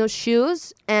week with no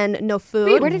shoes and no food.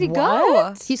 Wait, where did he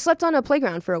go? He slept on a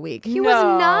playground for a week. He was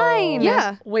 9.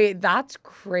 Yeah. Wait, that's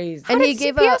crazy. And he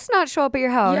gave CPS not show up at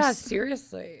your house? Yeah,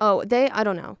 seriously. Oh, I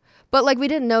don't know. But like we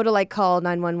didn't know to like call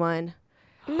 911.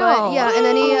 No. But yeah, and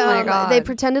then oh my God. they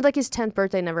pretended like his 10th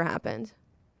birthday never happened.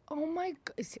 Oh my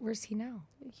God. Where's he now?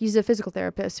 He's a physical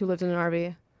therapist who lived in an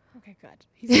RV. Okay, good.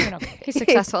 He's doing okay. He's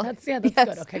successful. That's good.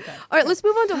 Okay, good. All right, let's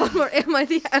move on to one more Am I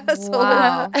the Asshole?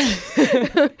 Wow.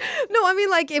 No, I mean,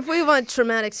 like, if we want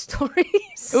traumatic stories.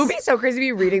 It would be so crazy to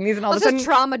be reading these and all of a Let's sudden. just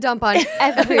trauma dump on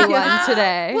everyone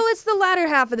today. Well, it's the latter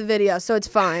half of the video, so it's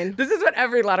fine. This is what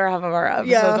every latter half of our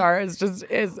episodes are. Is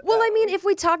Well, I mean, if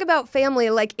we talk about family,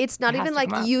 like, it's not even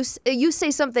like you say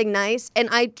something nice, and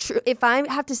if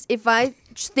I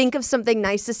think of something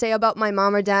nice to say about my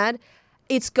mom or dad,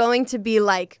 it's going to be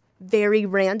like very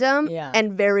random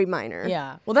and very minor.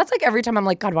 Yeah. Well, that's like every time I'm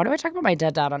like, God, why do I talk about my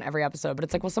dad on every episode? But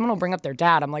it's like, well, someone will bring up their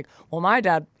dad. I'm like, well, my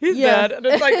dad, he's dead. And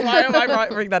it's like, why am I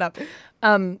bringing that up?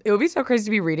 It would be so crazy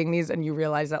to be reading these and you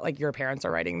realize that like your parents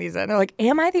are writing these in. They're like,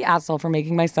 am I the asshole for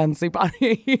making my son sleep on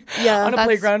a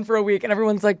playground for a week? And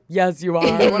everyone's like, yes, you are,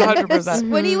 100%.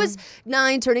 When he was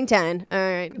 9, turning 10. All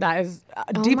right. That is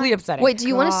deeply upsetting. Wait, do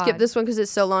you want to skip this one because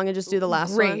it's so long and just do the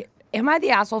last one? Great. am I the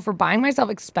asshole for buying myself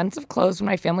expensive clothes when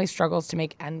my family struggles to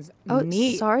make ends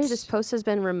meet? Sorry, this post has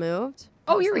been removed.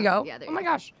 Oh, here we go. Yeah, there oh you my go.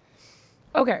 gosh.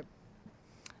 Okay.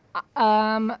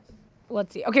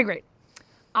 Let's see. Okay, great.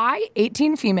 I,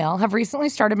 18 female, have recently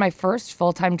started my first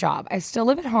full-time job. I still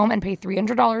live at home and pay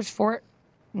 $300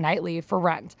 fortnightly for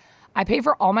rent. I pay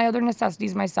for all my other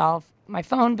necessities myself, my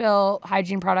phone bill,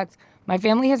 hygiene products. My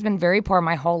family has been very poor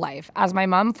my whole life, as my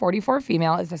mom, 44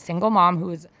 female, is a single mom who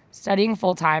is studying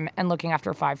full-time and looking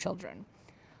after 5 children.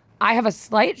 I have a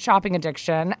slight shopping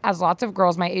addiction, as lots of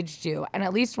girls my age do, and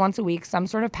at least once a week, some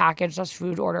sort of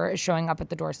package/food order is showing up at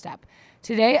the doorstep.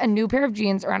 Today, a new pair of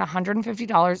jeans around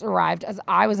 $150 arrived as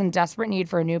I was in desperate need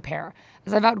for a new pair,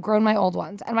 as I've outgrown my old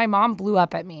ones, and my mom blew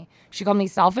up at me. She called me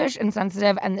selfish,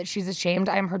 insensitive, and that she's ashamed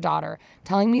I am her daughter,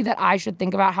 telling me that I should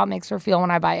think about how it makes her feel when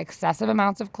I buy excessive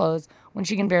amounts of clothes when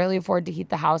she can barely afford to heat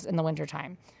the house in the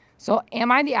wintertime. So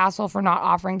am I the asshole for not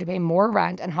offering to pay more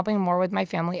rent and helping more with my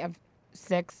family of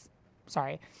 6?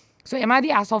 So am I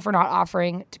the asshole for not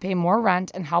offering to pay more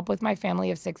rent and help with my family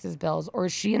of 6's bills? Or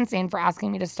is she insane for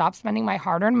asking me to stop spending my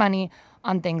hard-earned money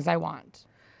on things I want?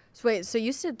 So wait, so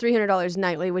you said $300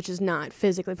 nightly, which is not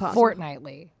physically possible.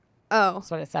 Fortnightly. Oh.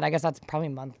 That's what I said. I guess that's probably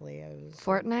monthly.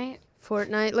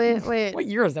 Fortnightly? Wait. What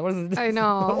year is that? What is this? I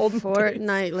know. Old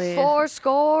Fortnightly.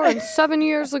 7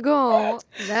 years ago.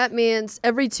 That means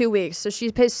every 2 weeks. So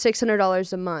she pays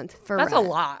 $600 a month for That's rent. a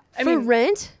lot. I For mean,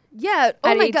 rent? Yeah. Oh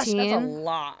At my gosh. 18? that's a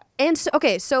lot. And so,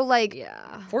 okay, so like,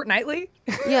 Yeah. Fortnightly?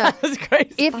 yeah. That's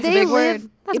crazy. If That's they a big live,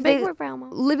 word. That's a if big they word for Elmo.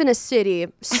 live in a city,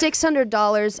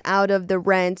 $600 out of the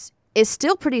rent is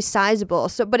still pretty sizable.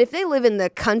 So, but if they live in the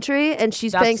country and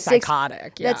she's That's paying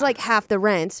psychotic. Yeah. that's like half the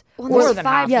rent. Well, More there's than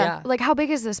 5. half, yeah. Like, how big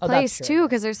is this Oh, that's place, true. too?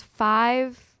 Because there's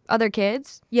 5 other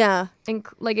kids, Yeah.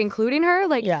 including her.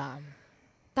 Like, Yeah.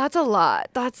 that's a lot.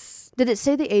 That's Did it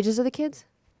say the ages of the kids?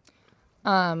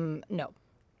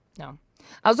 No.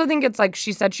 I also think it's like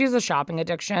she said she has a shopping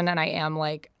addiction, and I am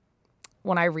like,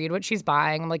 when I read what she's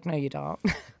buying, I'm like, no, you don't.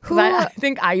 Because I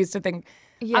think I used to think,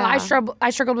 Yeah. I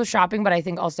struggled with shopping, but I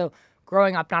think also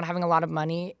growing up not having a lot of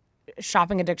money,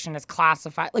 shopping addiction is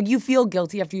classified. Like you feel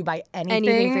guilty after you buy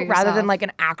anything for rather than yourself. like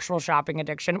an actual shopping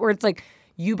addiction, where it's like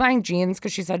you buying jeans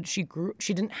because she said she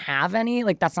didn't have any.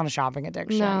 Like that's not a shopping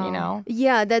addiction, No. you know?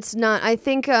 Yeah, that's not. I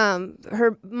think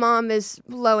her mom is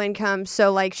low income,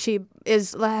 so like she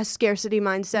has scarcity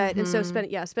mindset, and so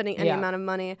spending any Yeah. amount of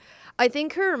money. I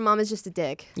think her mom is just a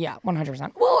dick. Yeah,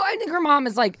 100%. Well, I think her mom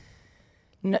is like,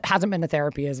 hasn't been to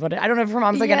therapy is what I don't know if her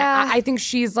mom's like, Yeah. I think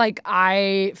she's like,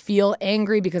 I feel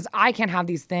angry because I can't have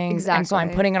these things. And so I'm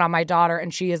Exactly. putting it on my daughter,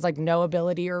 and she has like no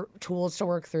ability or tools to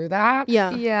work through that. Yeah.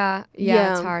 Yeah,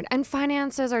 Yeah. it's hard. And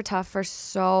finances are tough for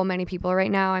so many people right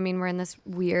now. I mean, we're in this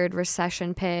weird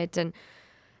recession pit, and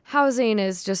housing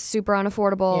is just super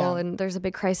unaffordable, Yeah. and there's a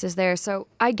big crisis there. So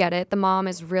I get it. The mom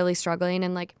is really struggling,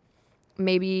 and like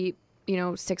maybe,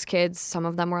 6 kids, some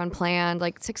of them were unplanned.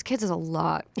 Like 6 kids is a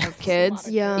lot of kids.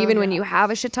 Yeah. Even when you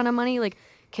have a shit ton of money, like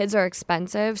kids are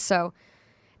expensive. So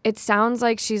it sounds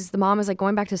like the mom is like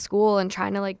going back to school and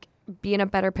trying to like be in a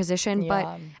better position. Yeah.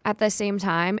 But at the same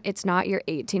time, it's not your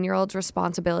 18-year-old's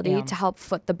responsibility Yeah. to help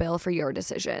foot the bill for your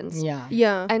decisions. Yeah.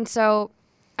 Yeah. And so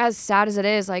as sad as it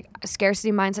is, like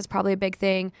scarcity mindset's probably a big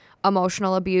thing,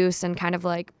 emotional abuse and kind of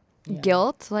like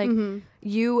guilt. Like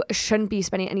you shouldn't be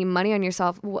spending any money on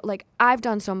yourself. Like I've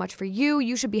done so much for you.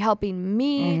 You should be helping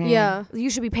me. Yeah.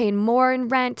 You should be paying more in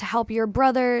rent to help your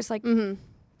brothers. Like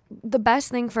the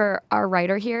best thing for our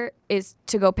writer here is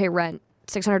to go pay rent,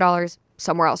 $600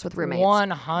 somewhere else with roommates.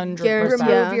 100%.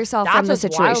 Remove yourself That's from the what's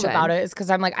wild situation. about it is because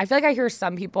I'm like, I feel like I hear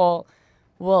some people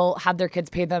will have their kids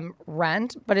pay them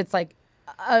rent, but it's like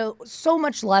so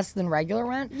much less than regular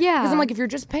rent. Yeah. Because I'm like, if you're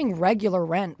just paying regular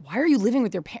rent, why are you living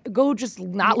with your parents? Go just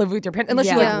not live with your parents. Unless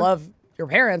you Yeah. like love your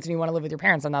parents and you want to live with your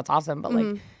parents, and that's awesome. But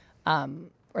like,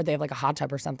 or they have like a hot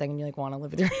tub or something and you like want to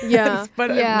live with your parents. Yeah.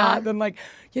 But if Yeah. not, then like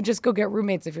you just go get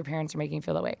roommates if your parents are making you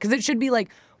feel that way. Because it should be like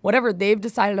whatever they've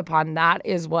decided upon,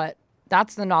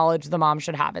 that's the knowledge the mom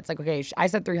should have. It's like, okay, I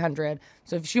said 300.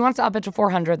 So if she wants to up it to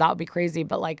 400, that would be crazy.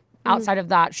 But like outside of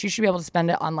that, she should be able to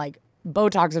spend it on like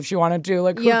Botox if she wanted to.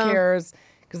 Like who Yeah. cares?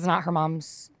 Because it's not her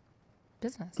mom's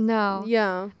business. No.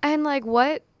 Yeah. And like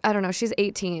what? I don't know. She's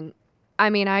 18. I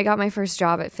mean, I got my first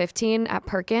job at 15 at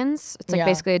Perkins. It's like Yeah.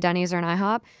 basically a Denny's or an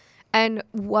IHOP. And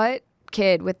what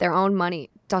kid with their own money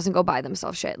doesn't go buy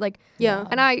themselves shit? Like, Yeah.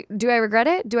 And I regret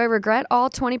it? Do I regret all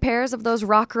 20 pairs of those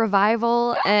Rock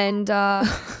Revival and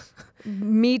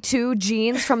Me Too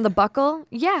jeans from the Buckle?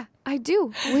 Yeah, I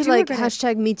do. I With do like regret it.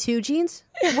 hashtag Me Too jeans.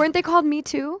 Weren't they called Me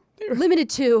Too? Limited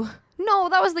to. No, no,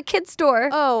 that was the kids store.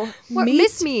 Oh,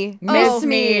 Miss Me. Miss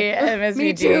Me. Miss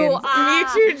Me too. jeans. Me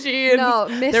Too jeans. No,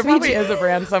 Miss There Me probably Too. is a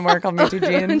brand somewhere called Me Too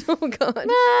jeans. oh God.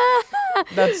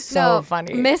 That's so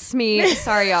funny. Miss Me.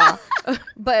 Sorry, y'all.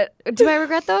 But do I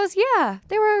regret those? Yeah.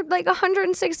 They were like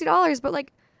 $160, but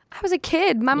like I was a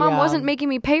kid. My mom Yeah. wasn't making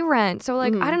me pay rent. So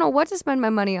like I don't know what to spend my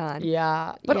money on.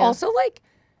 Yeah. But Yeah. also like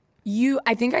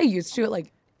I think I used to at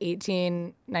like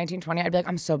 18, 19, 20. I'd be like,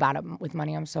 I'm so bad with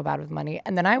money. I'm so bad with money.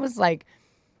 And then I was like,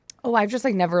 oh, I've just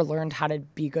like never learned how to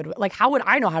be good with, like, how would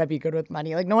I know how to be good with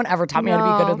money? Like no one ever taught me how to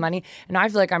be good No. with money. And now I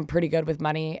feel like I'm pretty good with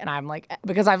money, and I'm like,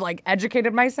 because I've like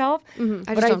educated myself.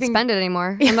 I just don't spend it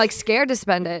anymore. I'm like scared to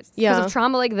spend it because Yeah. of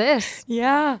trauma like this.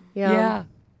 Yeah. Yeah.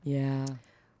 Yeah.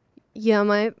 Yeah,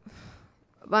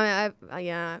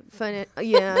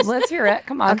 yeah. Let's hear it.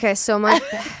 Come on. Okay, so my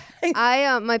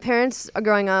parents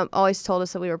growing up always told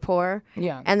us that we were poor.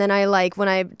 Yeah. And then when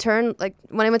I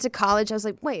went to college, I was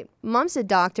like, wait, mom's a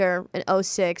doctor in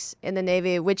 06 in the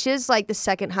Navy, which is like the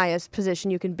second highest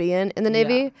position you can be in the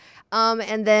Navy.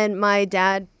 And then my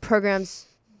dad programs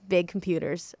big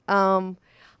computers. I'm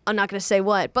not gonna say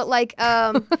what, but like,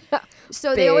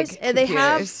 so they always they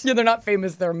have. Yeah, they're not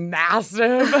famous. They're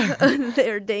massive.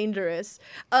 They're dangerous.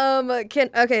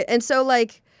 And so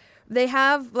like they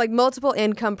have like multiple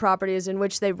income properties in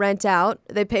which they rent out.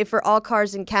 They pay for all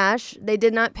cars in cash. They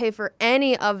did not pay for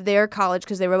any of their college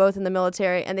because they were both in the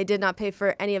military, and they did not pay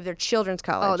for any of their children's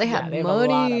college. Oh, they had they have a lot of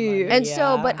money. And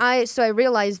so, Yeah. I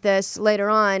realized this later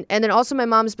on, and then also my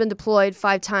mom's been deployed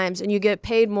 5 times, and you get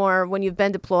paid more when you've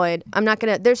been deployed.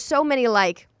 There's so many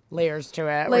like layers to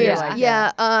it. where you're layers. like,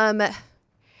 Yeah.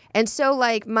 And so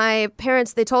like my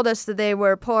parents, they told us that they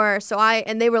were poor.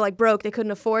 And they were like broke. They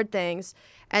couldn't afford things.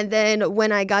 And then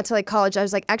when I got to like college, I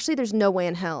was like, actually, there's no way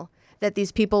in hell that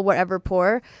these people were ever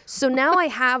poor. So now I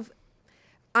have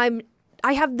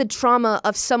the trauma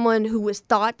of someone who was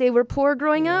thought they were poor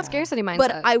growing up. Scarcity mindset.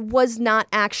 But I was not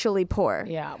actually poor.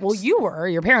 Yeah. Well, you were.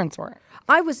 Your parents weren't.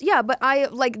 I was, yeah, but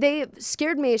they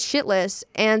scared me shitless.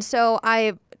 And so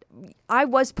I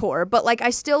was poor, but like I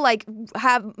still like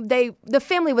the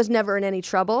family was never in any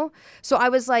trouble. So I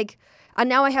was like,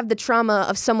 now I have the trauma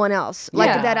of someone else. Like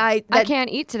Yeah. I can't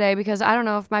eat today because I don't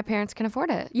know if my parents can afford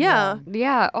it. Yeah.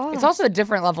 Yeah. Oh. It's also a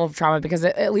different level of trauma because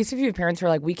at least if you have parents who are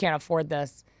like, we can't afford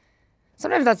this.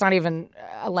 Sometimes that's not even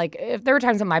like, if there were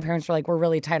times that my parents were like, we're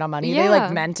really tight on money, they like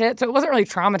Yeah. meant it. So it wasn't really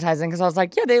traumatizing because I was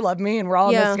like, yeah, they love me and we're all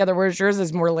in Yeah. this together. Whereas yours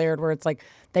is more layered where it's like,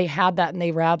 they had that and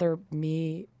they rather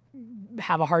me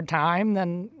have a hard time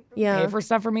than Yeah. pay for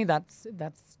stuff for me. That's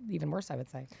even worse, I would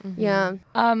say. Yeah.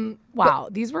 Wow,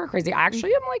 these were crazy. I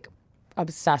actually am like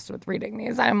obsessed with reading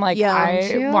these. I'm like, Yeah.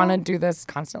 I want to do this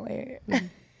constantly.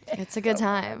 It's a good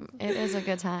time. It is a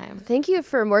good time. Thank you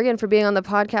for Morgan for being on the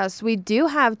podcast. We do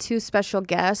have 2 special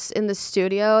guests in the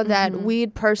studio that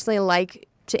we'd personally like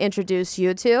to introduce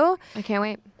you to I can't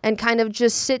wait. and kind of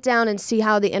just sit down and see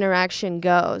how the interaction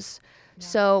goes.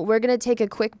 So we're going to take a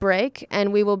quick break,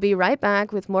 and we will be right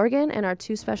back with Morgan and our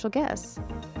 2 special guests.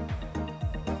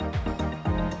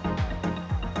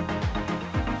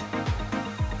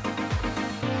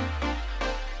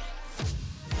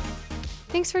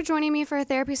 Thanks for joining me for a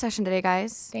therapy session today,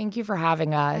 guys. Thank you for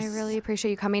having us. I really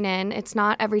appreciate you coming in. It's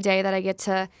not every day that I get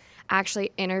to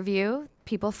actually interview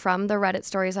people from the Reddit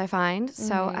stories I find.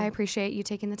 So I appreciate you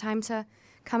taking the time to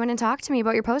come in and talk to me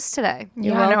about your posts today.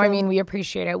 Yeah, no, I mean, we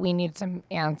appreciate it. We need some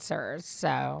answers.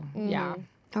 So, yeah.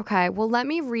 Okay, well, let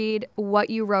me read what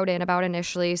you wrote in about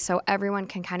initially so everyone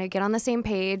can kind of get on the same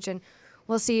page, and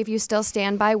we'll see if you still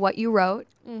stand by what you wrote,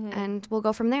 and we'll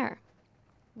go from there.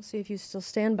 We'll see if you still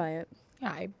stand by it. Yeah,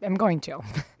 I am going to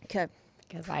Okay.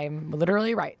 because I'm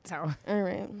literally right. So, All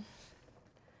right.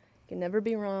 Can never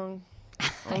be wrong.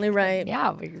 Only right.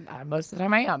 yeah, most of the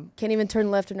time I am. Can't even turn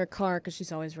left in her car because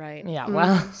she's always right. Yeah,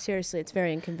 well, Seriously, it's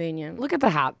very inconvenient. look at the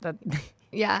hat. That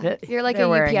Yeah, you're like they're a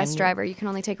wearing UPS and- driver. You can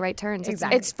only take right turns.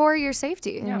 Exactly. It's for your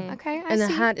safety. Okay, I And the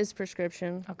see. hat is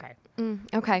prescription. Okay.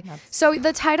 Okay. So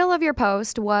the title of your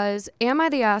post was, "Am I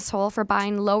the asshole for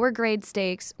buying lower grade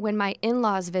steaks when my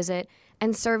in-laws visit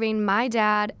and serving my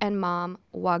dad and mom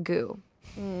Wagyu?"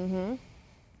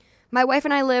 My wife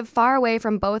and I live far away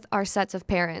from both our sets of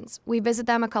parents. We visit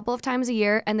them a couple of times a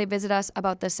year, and they visit us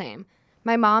about the same.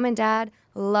 My mom and dad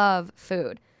love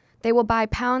food. They will buy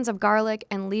pounds of garlic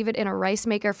and leave it in a rice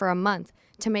maker for a month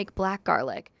to make black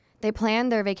garlic. They plan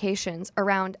their vacations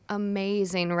around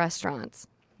amazing restaurants.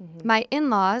 My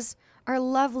in-laws are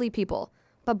lovely people,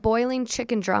 but boiling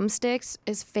chicken drumsticks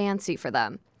is fancy for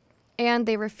them. And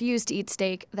they refuse to eat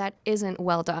steak that isn't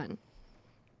well done.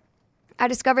 I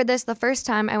discovered this the first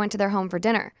time I went to their home for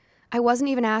dinner. I wasn't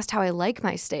even asked how I like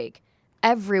my steak.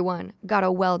 everyone got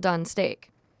a well-done steak.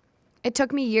 It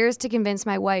took me years to convince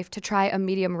my wife to try a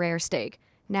medium rare steak.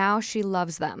 Now she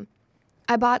loves them.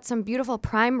 I bought some beautiful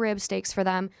prime rib steaks for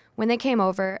them when they came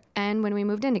over and when we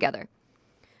moved in together.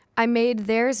 I made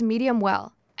theirs medium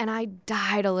well, and I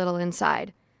died a little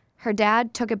inside. Her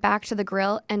dad took it back to the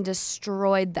grill and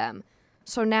destroyed them.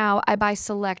 So now I buy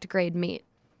select grade meat.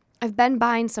 I've been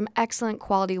buying some excellent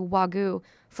quality Wagyu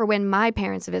for when my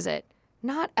parents visit.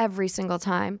 Not every single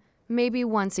time, maybe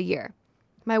once a year.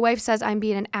 My wife says I'm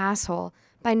being an asshole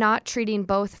by not treating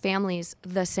both families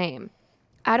the same.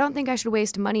 I don't think I should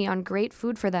waste money on great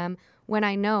food for them when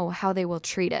I know how they will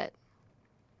treat it.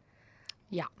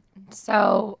 Yeah.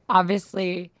 So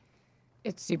obviously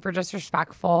it's super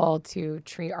disrespectful to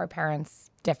treat our parents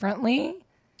differently.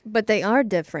 But they are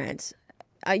different.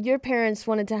 Your parents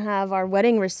wanted to have our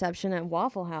wedding reception at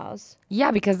Waffle House.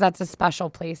 Yeah, because that's a special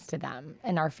place to them.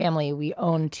 In our family, we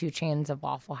own 2 chains of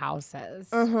Waffle Houses.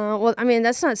 Well, I mean,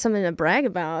 that's not something to brag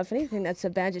about. If anything, that's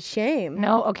a badge of shame.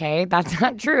 No, okay, that's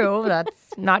not true.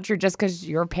 That's not true just because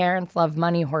your parents love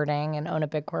money hoarding and own a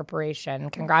big corporation.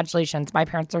 Congratulations. My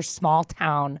parents are small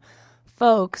town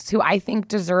folks who I think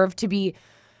deserve to be,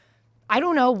 I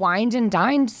don't know, wined and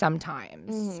dined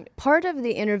sometimes. Part of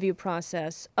the interview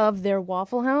process of their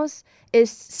Waffle House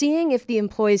is seeing if the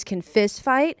employees can fist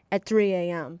fight at 3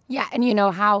 a.m. Yeah, and you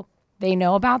know how they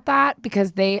know about that?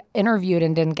 Because they interviewed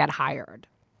and didn't get hired.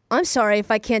 I'm sorry if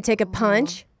I can't take a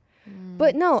punch.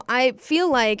 But no, I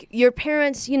feel like your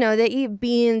parents, you know, they eat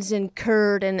beans and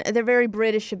curd, and they're very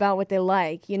British about what they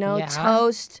like, you know,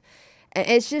 toast.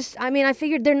 It's just, I mean, I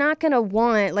figured they're not going to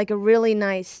want like a really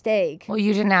nice steak. Well,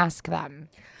 you didn't ask them.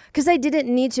 Because I didn't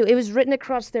need to. It was written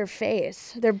across their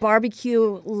face, their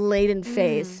barbecue-laden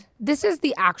face. This is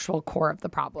the actual core of the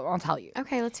problem, I'll tell you.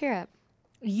 Okay, let's hear it.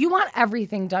 You want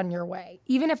everything done your way,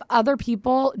 even if other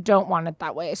people don't want it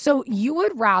that way. So you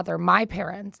would rather my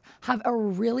parents have a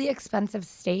really expensive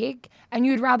steak and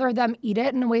you'd rather them eat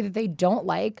it in a way that they don't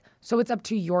like, so it's up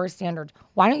to your standards.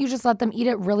 Why don't you just let them eat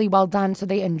it really well done so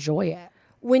they enjoy it?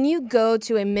 When you go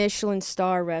to a Michelin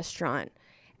star restaurant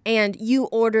and you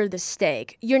order the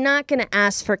steak, you're not going to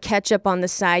ask for ketchup on the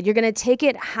side. You're going to take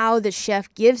it how the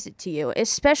chef gives it to you,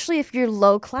 especially if you're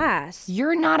low class.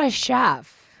 You're not a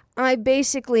chef. I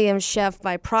basically am chef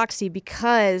by proxy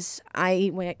because I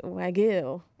eat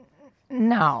Wagyu.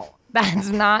 No, that's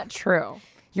not true.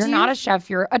 You're not a chef.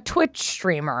 You're a Twitch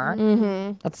streamer.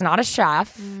 That's not a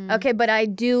chef. Okay, but I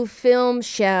do film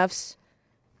chefs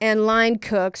and line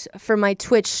cooks for my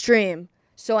Twitch stream.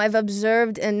 So I've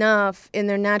observed enough in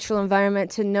their natural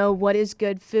environment to know what is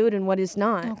good food and what is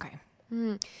not. Okay.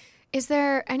 Is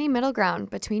there any middle ground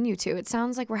between you two? It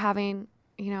sounds like we're having,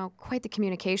 quite the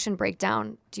communication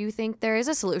breakdown. Do you think there is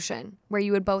a solution where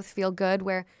you would both feel good,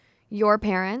 where your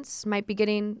parents might be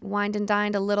getting wined and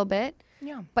dined a little bit,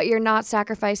 but you're not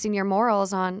sacrificing your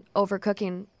morals on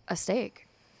overcooking a steak?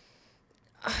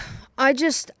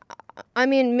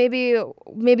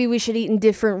 Maybe we should eat in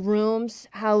different rooms.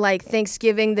 How like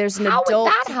Thanksgiving, there's an adult. How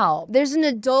would that help? There's an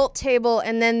adult table,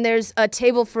 and then there's a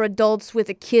table for adults with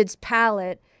a kid's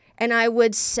palate. And I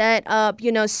would set up,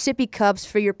 sippy cups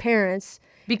for your parents.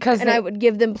 I would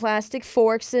give them plastic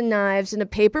forks and knives and a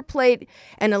paper plate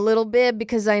and a little bib,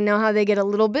 because I know how they get a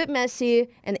little bit messy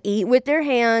and eat with their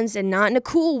hands and not in a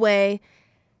cool way.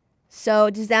 So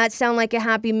does that sound like a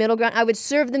happy middle ground? I would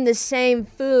serve them the same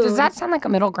food. Does that sound like a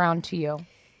middle ground to you?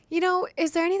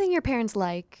 Is there anything your parents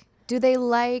like? Do they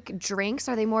like drinks?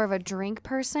 Are they more of a drink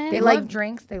person? They love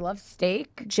drinks. They love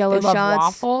steak. Jello shots. They love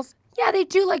waffles. Yeah, they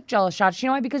do like Jello shots. You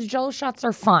know why? Because Jello shots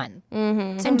are fun.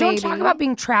 Mm-hmm. And don't talk about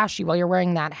being trashy while you're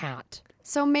wearing that hat.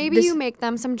 So maybe you make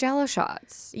them some Jello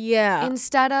shots. Yeah.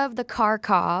 Instead of the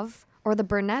Kharkov or the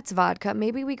Burnett's vodka,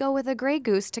 maybe we go with a Grey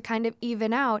Goose to kind of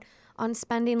even out on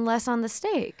spending less on the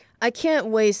steak. I can't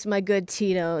waste my good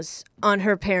Tito's on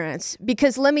her parents,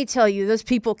 because let me tell you, those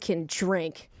people can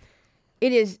drink.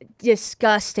 It is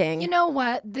disgusting. You know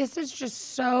what? This is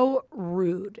just so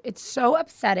rude. It's so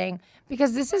upsetting,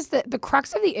 because this is the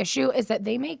crux of the issue is that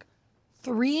they make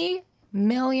 $3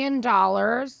 million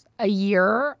a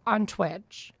year on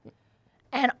Twitch.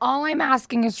 And all I'm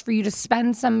asking is for you to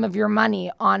spend some of your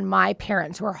money on my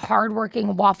parents, who are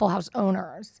hardworking Waffle House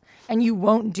owners, and you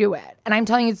won't do it. And I'm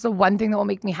telling you, it's the one thing that will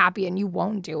make me happy, and you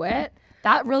won't do it.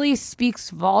 That really speaks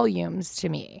volumes to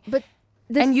me.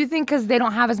 And you think because they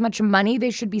don't have as much money,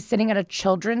 they should be sitting at a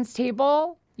children's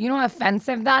table? You know how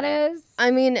offensive that is?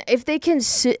 I mean, if they can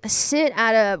sit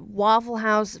at a Waffle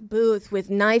House booth with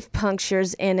knife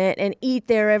punctures in it and eat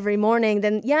there every morning,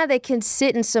 then yeah, they can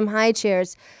sit in some high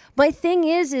chairs. My thing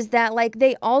is that like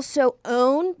they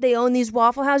own these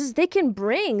Waffle Houses. They can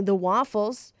bring the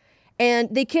waffles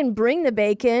and they can bring the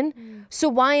bacon. So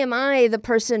why am I the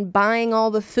person buying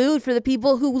all the food for the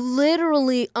people who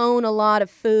literally own a lot of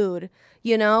food,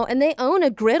 you know? And they own a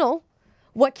griddle.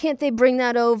 What can't they bring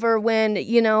that over when,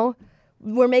 you know,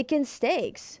 we're making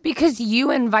steaks? Because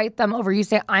you invite them over. You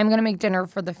say, I'm going to make dinner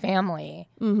for the family.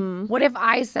 Mm-hmm. What if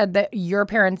I said that your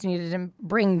parents needed to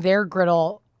bring their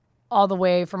griddle all the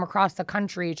way from across the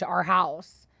country to our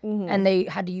house? Mm-hmm. And they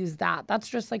had to use that. That's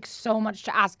just like so much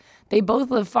to ask. They both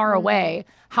live far away.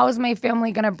 How is my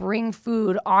family going to bring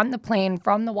food on the plane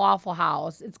from the Waffle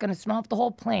House? It's going to smell up the whole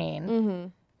plane. Mm-hmm.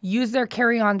 Use their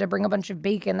carry-on to bring a bunch of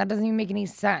bacon. That doesn't even make any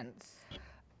sense.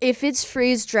 If it's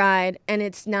freeze-dried and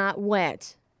it's not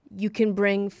wet, you can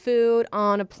bring food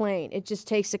on a plane. It just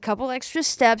takes a couple extra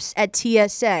steps at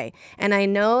TSA. And I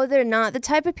know they're not the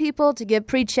type of people to get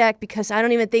pre-checked because I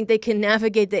don't even think they can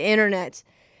navigate the internet.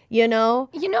 You know?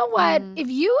 You know what?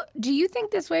 Do you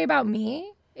think this way about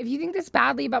me? If you think this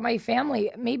badly about my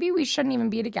family, maybe we shouldn't even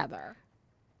be together.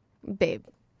 Babe,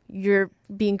 you're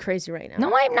being crazy right now.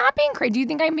 No, I'm not being crazy. Do you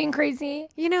think I'm being crazy?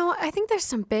 You know, I think there's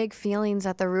some big feelings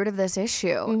at the root of this issue.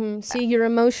 Mm-hmm. See, you're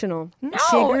emotional. No,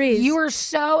 she agrees. You are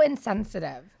so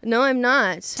insensitive. No, I'm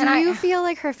not. Do you feel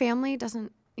like her family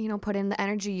doesn't, you know, put in the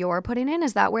energy you're putting in?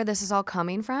 Is that where this is all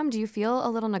coming from? Do you feel a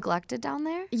little neglected down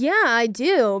there? Yeah, I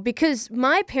do. Because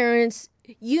my parents,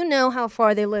 you know how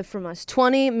far they live from us,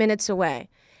 20 minutes away.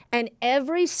 And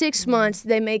every 6 months,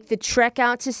 they make the trek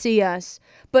out to see us.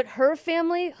 But her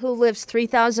family, who lives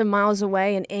 3,000 miles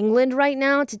away in England right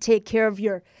now to take care of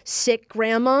your sick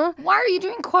grandma. Why are you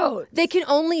doing quotes? They can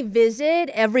only visit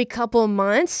every couple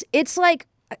months. It's like,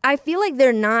 I feel like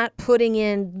they're not putting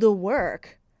in the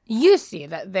work. You see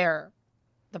that they're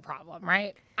the problem,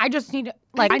 right? I just need to,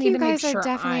 like, I need to make sure you guys are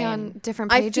definitely on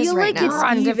different pages feel right like now. it's We're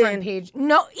on even. different page.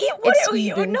 No, It's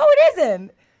even. No, it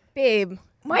isn't. Babe.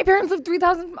 My parents live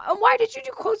 3,000. Why did you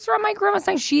do quotes around my grandma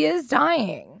saying she is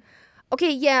dying? Okay,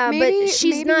 yeah, Maybe, but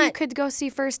she's maybe not. you could go see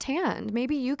firsthand.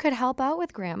 Maybe you could help out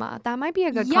with grandma. That might be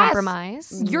a good Yes.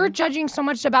 compromise. You're judging so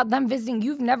much about them visiting.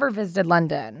 You've never visited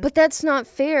London. But that's not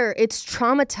fair. It's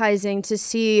traumatizing to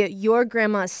see your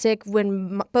grandma sick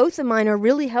when both of mine are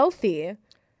really healthy.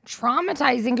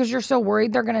 Traumatizing because you're so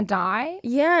worried they're going to die?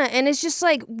 Yeah, and it's just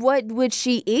like, what would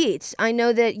she eat? I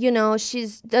know that, you know,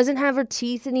 she's doesn't have her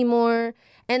teeth anymore,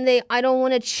 and I don't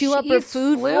want to chew up her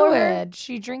food for her.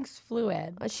 She drinks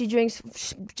fluid. She drinks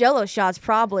Jello shots,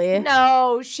 probably.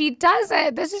 No, she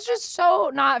doesn't. This is just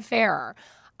so not fair.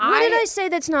 What did I say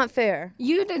that's not fair?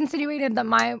 You insinuated that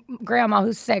my grandma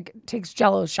who's sick takes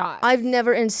Jello shots. I've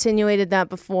never insinuated that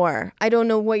before. I don't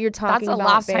know what you're talking That's about,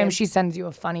 the last babe. time she sends you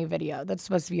a funny video. That's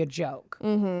supposed to be a joke.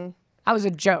 Mm-hmm. That was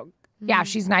a joke. Yeah,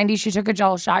 she's 90. She took a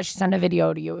Jello shot. She sent a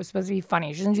video to you. It was supposed to be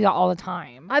funny. She doesn't do that all the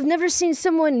time. I've never seen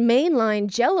someone mainline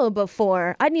Jello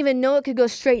before. I didn't even know it could go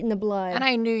straight in the blood. And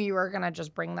I knew you were going to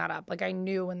just bring that up. Like, I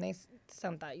knew when they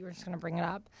sent that, you were just going to bring it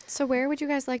up. So where would you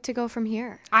guys like to go from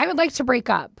here? I would like to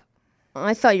break up.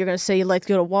 I thought you were going to say you'd like to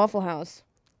go to Waffle House.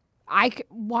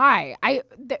 Why?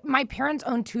 My parents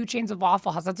own 2 chains of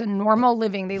Waffle House. That's a normal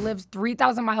living. They live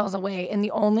 3,000 miles away in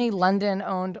the only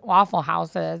London-owned Waffle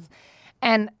Houses.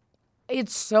 And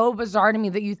it's so bizarre to me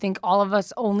that you think all of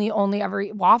us only ever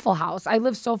eat Waffle House. I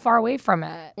live so far away from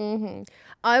it. Mm-hmm.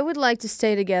 I would like to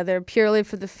stay together purely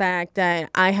for the fact that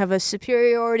I have a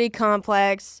superiority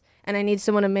complex and I need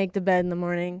someone to make the bed in the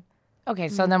morning. Okay,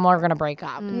 so then we're going to break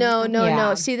up.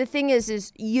 No. See, the thing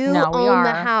is you own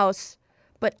the house,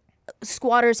 but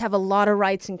squatters have a lot of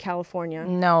rights in California.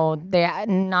 No,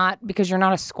 not because you're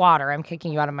not a squatter. I'm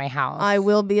kicking you out of my house. I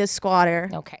will be a squatter.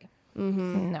 Okay.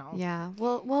 Mm-hmm. No. Yeah,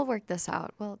 we'll work this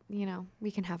out. Well, you know, we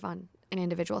can have an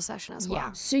individual session as well.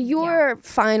 Yeah. So your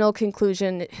final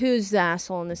conclusion, who's the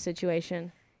asshole in this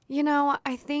situation? You know,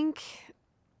 I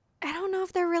don't know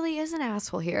if there really is an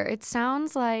asshole here. It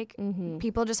sounds like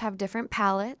people just have different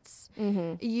palates.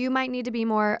 Mm-hmm. You might need to be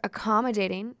more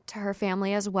accommodating to her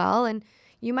family as well. And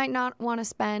you might not want to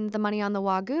spend the money on the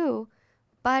Wagyu,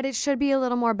 but it should be a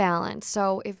little more balanced.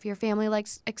 So if your family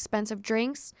likes expensive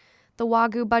drinks, the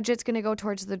Wagyu budget's going to go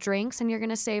towards the drinks and you're going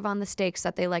to save on the steaks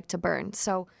that they like to burn.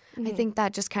 So I think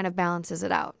that just kind of balances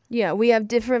it out. Yeah, we have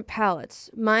different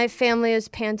palates. My family is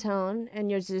Pantone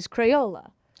and yours is Crayola.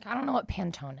 I don't know what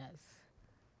Pantone is.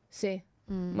 See,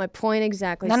 my point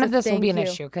exactly. None So of this will thank be an you.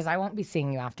 issue because I won't be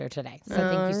seeing you after today. So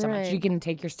thank you so much. right. You can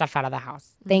take your stuff out of the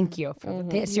house. Thank you.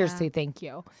 Seriously, thank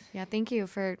you. Yeah, thank you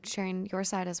for sharing your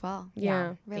side as well.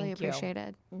 Yeah. Really thank you.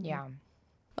 appreciated. Yeah.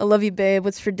 I love you, babe.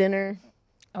 What's for dinner?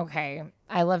 Okay.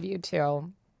 I love you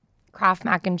too. Kraft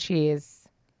mac and cheese.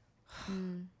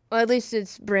 Well, at least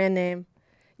it's brand name.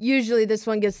 Usually this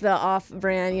one gets the off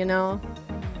brand, you know?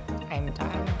 I'm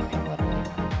done. I'm literally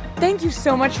done. Thank you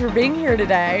so much for being here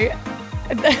today.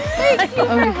 Thank you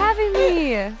for having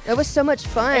me. It was so much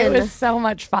fun. It was so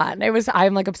much fun.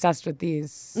 I'm like obsessed with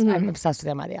these. I'm obsessed with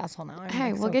Am I the Asshole now.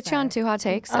 Hey, we'll get you on 2 Hot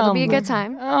Takes. It'll be a good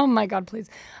time. Oh my God, please.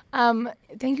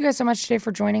 Thank you guys so much today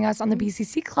for joining us on the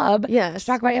BCC Club. Yes. To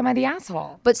talk about Am I the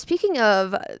Asshole? But speaking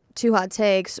of 2 Hot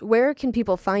Takes, where can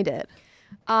people find it?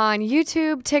 On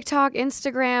YouTube, TikTok,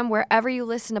 Instagram, wherever you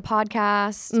listen to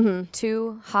podcasts.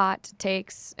 2 Hot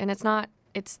Takes. And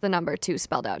it's the number 2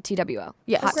 spelled out. TWO.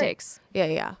 Yes. Hot Great. Takes.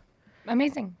 Yeah.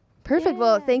 Amazing. Perfect.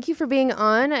 Well, thank you for being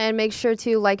on, and make sure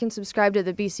to like and subscribe to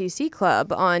the BCC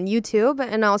Club on YouTube.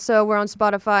 And also, we're on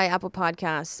Spotify, Apple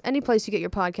Podcasts, any place you get your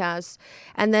podcasts.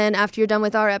 And then after you're done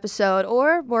with our episode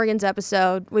or Morgan's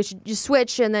episode, we should just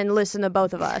switch and then listen to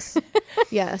both of us.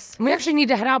 Yes. We actually need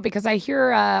to head out because I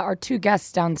hear our 2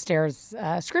 guests downstairs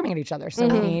screaming at each other. So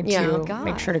we need to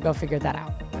make sure to go figure that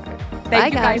out.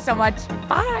 Thank you guys so much.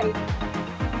 Bye.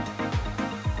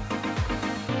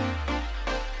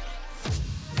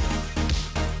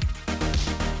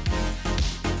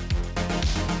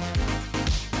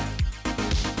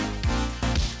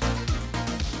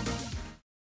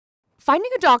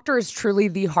 Finding a doctor is truly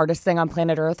the hardest thing on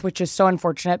planet Earth, which is so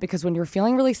unfortunate because when you're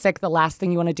feeling really sick, the last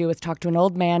thing you want to do is talk to an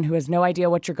old man who has no idea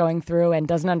what you're going through and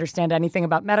doesn't understand anything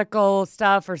about medical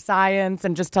stuff or science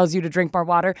and just tells you to drink more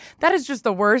water. That is just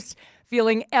the worst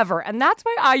feeling ever. And that's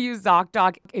why I use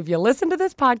ZocDoc. If you listen to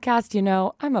this podcast, you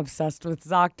know I'm obsessed with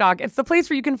ZocDoc. It's the place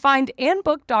where you can find and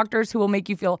book doctors who will make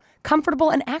you feel comfortable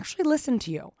and actually listen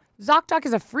to you. ZocDoc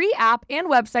is a free app and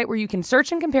website where you can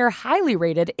search and compare highly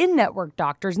rated in-network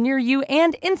doctors near you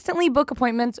and instantly book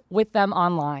appointments with them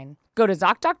online. Go to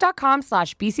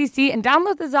ZocDoc.com/BCC and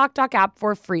download the ZocDoc app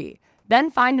for free. Then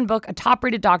find and book a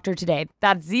top-rated doctor today.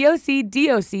 That's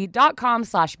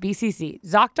ZocDoc.com/BCC.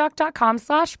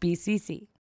 ZocDoc.com/BCC.